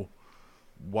 so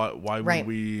why would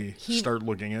we start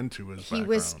looking into his background? He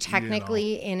was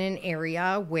technically in an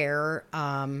area where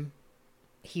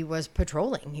he was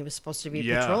patrolling. He was supposed to be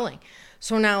patrolling.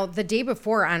 So now the day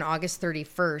before, on August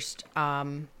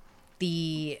 31st,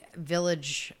 the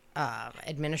village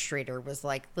administrator was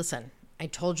like, listen, I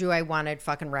told you I wanted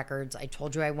fucking records. I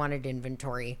told you I wanted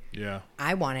inventory. Yeah.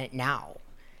 I want it now.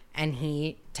 And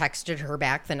he texted her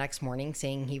back the next morning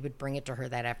saying he would bring it to her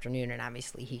that afternoon. And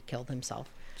obviously he killed himself.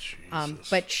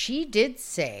 But she did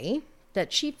say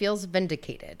that she feels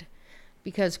vindicated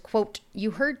because, quote,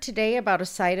 you heard today about a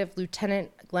side of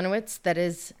Lieutenant Gliniewicz that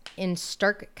is in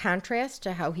stark contrast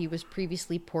to how he was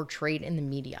previously portrayed in the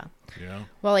media. Yeah.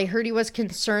 While I heard he was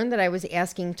concerned that I was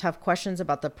asking tough questions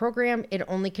about the program, it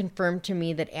only confirmed to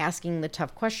me that asking the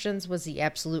tough questions was the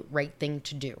absolute right thing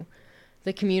to do.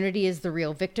 The community is the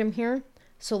real victim here,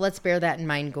 so let's bear that in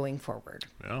mind going forward.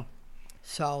 Yeah.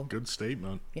 So. Good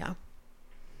statement. Yeah.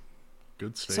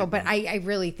 Good statement. So, but I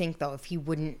really think, though, if he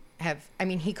wouldn't have, I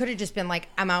mean, he could have just been like,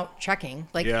 I'm out checking.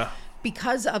 Like,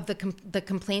 because of the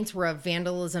complaints were of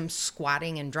vandalism,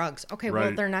 squatting, and drugs. Okay,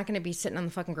 well, they're not going to be sitting on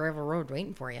the fucking gravel road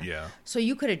waiting for you. Yeah. So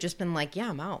you could have just been like, yeah,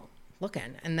 I'm out.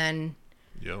 looking. And then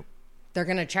Yep. they're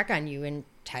going to check on you in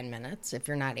 10 minutes if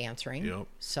you're not answering. Yep.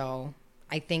 So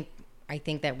I think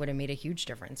that would have made a huge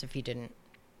difference if you didn't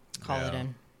call it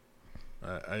in.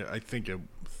 I think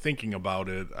thinking about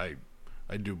it,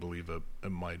 I do believe it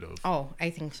might have. Oh, I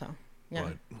think so. Yeah.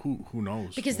 But who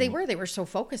knows? Because they were so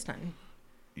focused on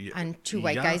two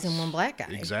white guys and one black guy.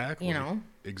 Exactly. You know?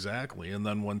 Exactly. And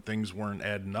then when things weren't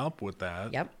adding up with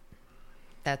that. Yep.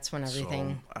 That's when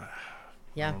everything. So,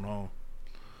 yeah. I don't know.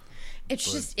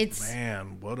 It's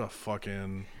man, what a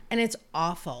fucking. And it's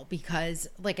awful because,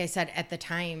 like I said, at the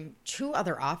time, 2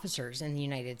 other officers in the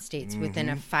United States within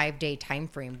a 5-day time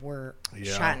frame were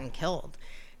shot and killed.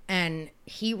 And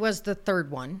he was the third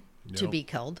one to be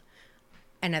killed.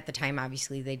 And at the time,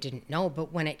 obviously, they didn't know.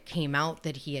 But when it came out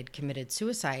that he had committed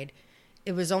suicide,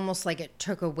 it was almost like it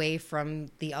took away from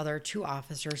the other 2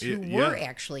 officers who were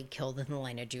actually killed in the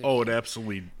line of duty. Oh, it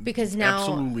absolutely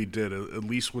absolutely did, at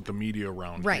least with the media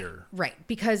around here. Right.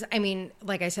 Because, I mean,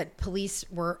 like I said, police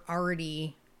were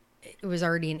already, it was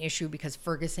already an issue because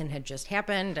Ferguson had just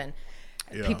happened and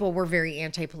people were very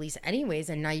anti-police anyways.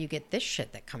 And now you get this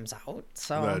shit that comes out.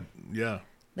 So,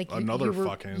 like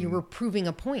you were proving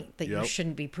a point that you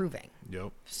shouldn't be proving.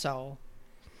 Yep. So.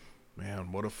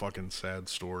 Man, what a fucking sad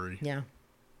story. Yeah.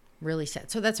 Really sad.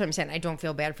 So that's what I'm saying. I don't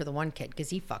feel bad for the one kid because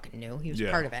he fucking knew. He was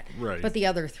part of it. Right. But the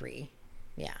other 3,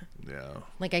 yeah. Yeah.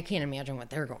 Like, I can't imagine what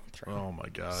they're going through. Oh, my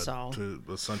God. So, to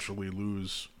essentially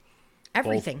lose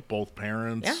everything. Both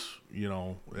parents, you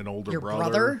know, an older Your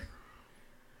brother.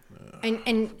 brother.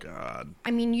 And God.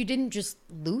 I mean, you didn't just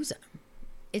lose him.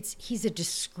 He's a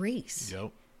disgrace.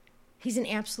 Yep. He's an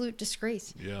absolute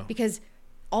disgrace. Yeah. Because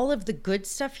all of the good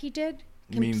stuff he did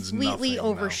completely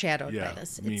overshadowed by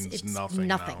this. It means nothing.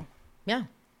 Now. Yeah.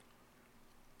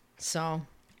 So.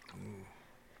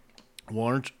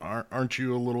 Well, aren't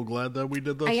you a little glad that we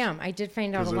did this? I am. I did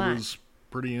find out a lot. It was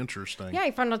pretty interesting. Yeah,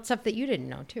 I found out stuff that you didn't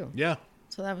know too. Yeah.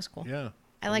 So that was cool. Yeah.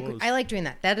 I like doing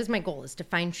that. That is my goal, is to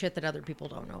find shit that other people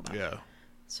don't know about. Yeah.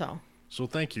 So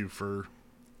thank you for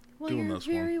doing this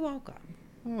one. You're very welcome.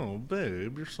 Oh,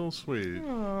 babe, you're so sweet.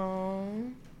 Oh.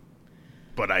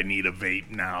 But I need a vape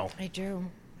now. I do.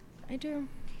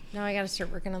 Now I got to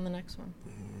start working on the next one.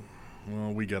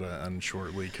 Well, we got to end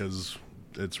shortly because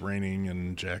it's raining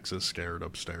and Jax is scared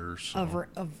upstairs. So.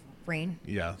 Of rain?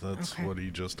 Yeah, that's what he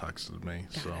just texted me.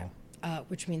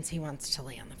 Which means he wants to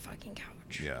lay on the fucking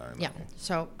couch. Yeah, I know. Yeah.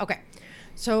 So, okay.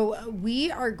 So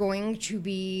we are going to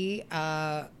be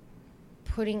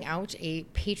putting out a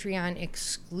Patreon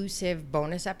exclusive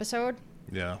bonus episode.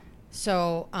 Yeah.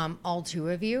 So all 2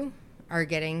 of you are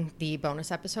getting the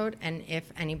bonus episode, and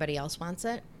if anybody else wants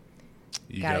it,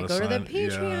 you gotta go to the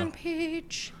Patreon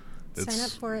page. Sign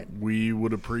up for it. We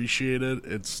would appreciate it.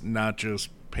 It's not just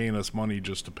paying us money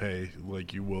just to pay.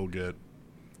 Like, you will get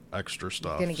extra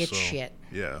stuff. You're gonna get shit.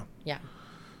 Yeah. Yeah.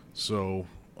 So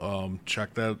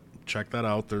check that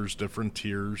out. There's different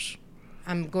tiers.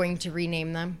 I'm going to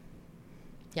rename them.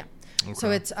 Yeah. Okay.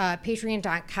 So it's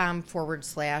patreon.com/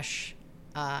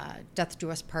 Death Do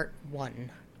Us Part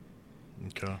 1.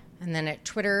 Okay. And then at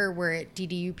Twitter, we're at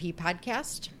DDUP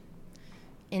Podcast.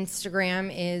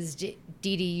 Instagram is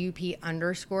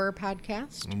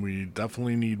DDUP_podcast. And we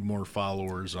definitely need more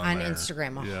followers on there.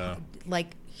 Instagram. Yeah.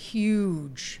 Like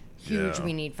huge.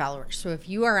 We need followers. So if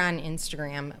you are on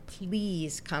Instagram,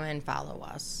 please come and follow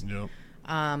us. Yep.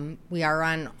 We are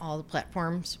on all the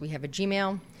platforms. We have a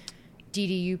Gmail,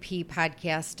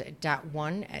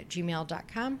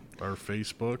 dduppodcast.1@gmail.com. Our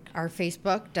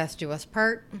Facebook, Death Do Us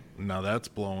Part. Now that's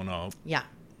blowing up. Yeah.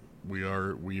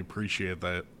 We appreciate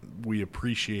that.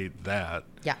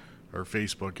 Yeah. Our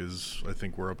Facebook is, I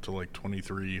think we're up to like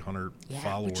 2,300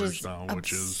 followers now,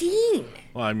 which is obscene.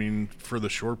 Well, I mean, for the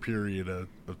short period of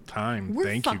time, we're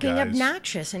thank you guys. We're fucking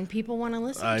obnoxious, and people want to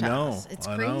listen to us. It's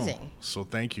crazy. So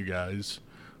thank you guys.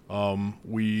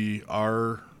 We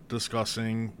are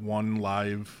discussing one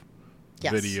live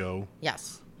video.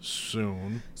 Yes.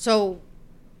 Soon. So,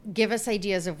 give us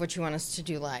ideas of what you want us to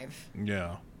do live.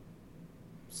 Yeah.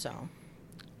 So.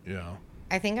 Yeah.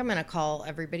 I think I'm going to call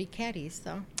everybody caddies,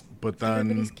 though. But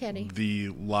then the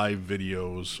live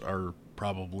videos are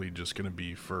probably just going to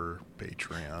be for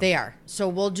Patreon. They are. So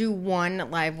we'll do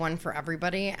one live one for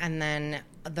everybody, and then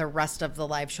the rest of the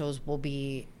live shows will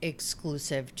be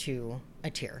exclusive to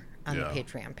a tier on the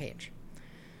Patreon page.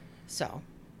 So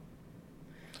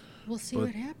we'll see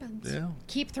what happens. Yeah.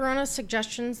 Keep throwing us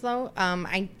suggestions, though.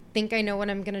 I think I know what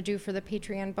I'm going to do for the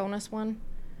Patreon bonus one.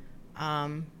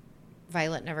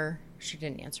 Violet she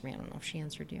didn't answer me. I don't know if she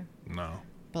answered you. No.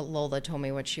 But Lola told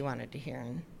me what she wanted to hear,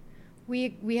 and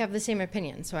we have the same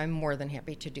opinion, so I'm more than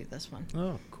happy to do this one.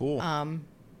 Oh, cool.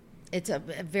 It's a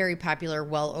very popular,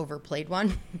 well overplayed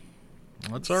one.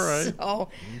 That's all right. So,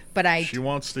 she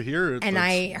wants to hear it, and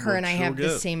her and I have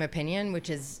the same opinion,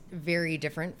 which is very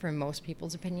different from most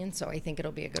people's opinions. So I think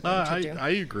it'll be a good one to do. I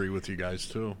agree with you guys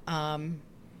too.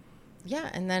 Yeah,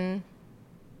 and then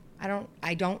I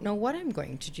don't know what I'm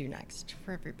going to do next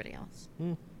for everybody else.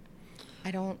 I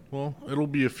don't. Well, it'll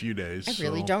be a few days. I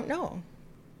really don't know.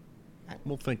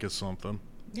 We'll think of something.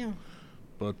 Yeah.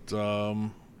 But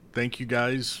thank you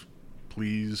guys.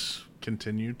 Please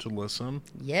continue to listen.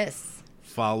 Yes.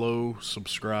 Follow,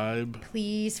 subscribe.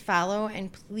 Please follow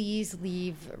and please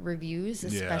leave reviews,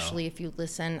 especially if you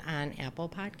listen on Apple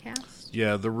Podcasts.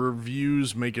 Yeah, the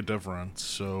reviews make a difference.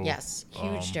 So yes,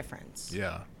 huge difference.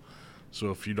 Yeah.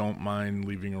 So if you don't mind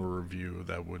leaving a review,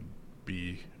 that would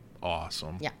be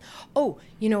awesome. Yeah. Oh,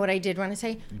 you know what I did want to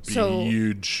say?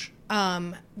 Huge.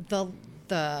 The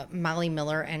Molly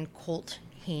Miller and Colt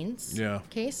Haynes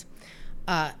case.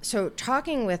 So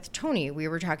talking with Tony, we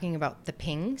were talking about the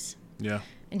pings. Yeah.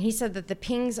 And he said that the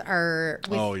pings are,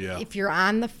 if you're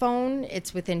on the phone,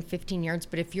 it's within 15 yards.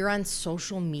 But if you're on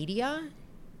social media,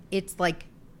 it's like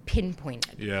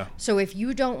pinpointed. Yeah. So if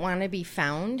you don't want to be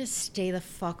found, stay the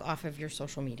fuck off of your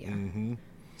social media. Mm-hmm.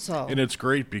 So. And it's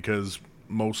great because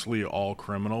mostly all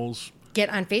criminals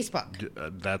get on Facebook.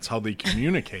 That's how they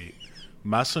communicate.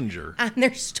 Messenger. On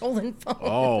their stolen phone.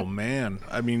 Oh, man.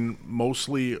 I mean,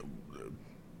 mostly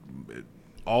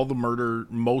all the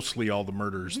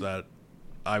murders that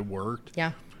I worked.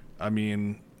 Yeah. I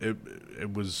mean,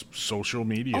 it was social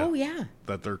media. Oh, yeah.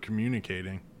 That they're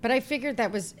communicating. But I figured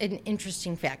that was an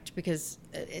interesting fact because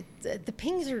the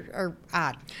pings are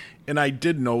odd. And I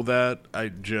did know that. I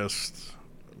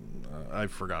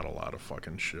forgot a lot of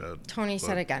fucking shit. Tony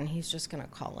said again, he's just going to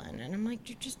call in. And I'm like,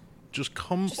 just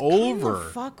come over. Come the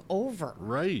fuck over.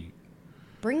 Right.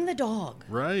 Bring the dog.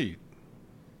 Right.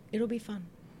 It'll be fun.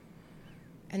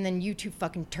 And then you two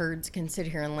fucking turds can sit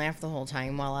here and laugh the whole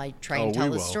time while I try and tell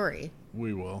the story.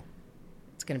 We will.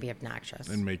 It's going to be obnoxious.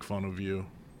 And make fun of you.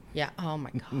 Yeah. Oh,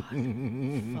 my God.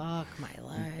 Fuck my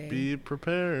life. Be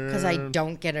prepared. Because I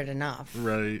don't get it enough.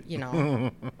 Right. You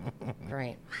know.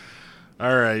 Right.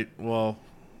 All right. Well,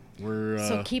 we're...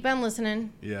 So keep on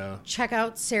listening. Yeah. Check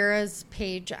out Sarah's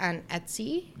page on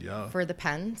Etsy. Yeah. For the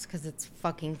pens, because it's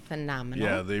fucking phenomenal.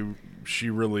 Yeah, she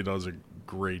really does a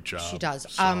great job. She does.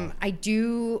 So. I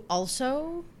do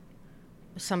also...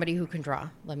 Somebody who can draw,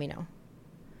 let me know.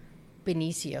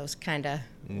 Benicio's kind of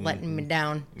letting me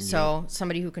down. So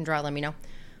somebody who can draw, let me know.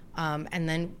 And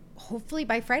then hopefully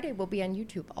by Friday we'll be on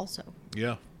YouTube also.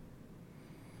 Yeah.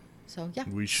 So yeah.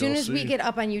 We as soon as see. we get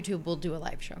up on YouTube, we'll do a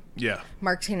live show. Yeah.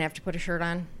 Mark's going to have to put a shirt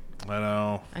on. I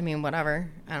know. I mean,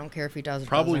 whatever. I don't care if he does or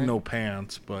Probably doesn't. no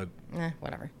pants, but...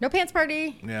 whatever. No pants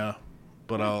party. Yeah.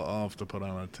 But I'll have to put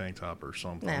on a tank top or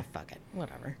something. Nah, fuck it.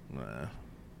 Whatever. Nah.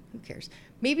 Who cares?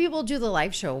 Maybe we'll do the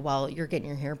live show while you're getting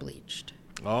your hair bleached.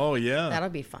 Oh, yeah. That'll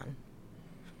be fun.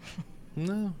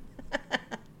 No.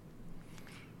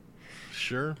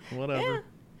 Sure. Whatever. Yeah.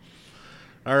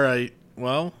 All right.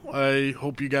 Well, I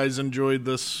hope you guys enjoyed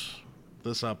this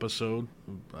episode.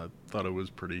 I thought it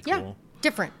was pretty cool. Yeah.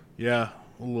 Different. Yeah.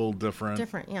 A little different.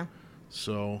 Different, yeah.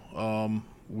 So,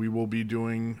 we will be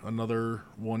doing another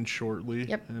one shortly.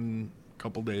 Yep. In a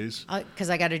couple days.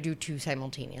 Because I got to do two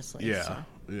simultaneously. Yeah. So.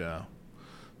 Yeah.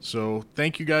 So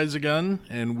thank you guys again,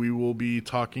 and we will be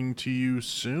talking to you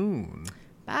soon.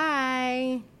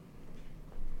 Bye.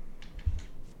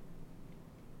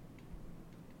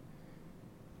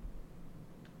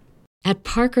 At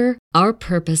Parker, our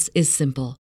purpose is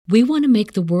simple. We want to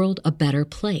make the world a better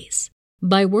place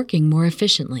by working more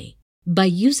efficiently, by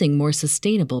using more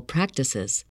sustainable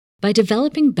practices, by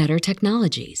developing better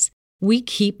technologies. We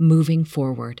keep moving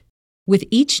forward. With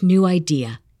each new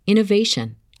idea,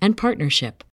 innovation, and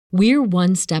partnership, we're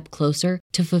one step closer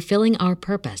to fulfilling our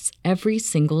purpose every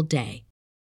single day.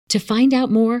 To find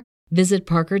out more, visit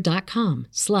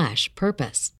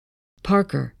parker.com/purpose.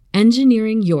 Parker,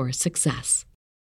 engineering your success.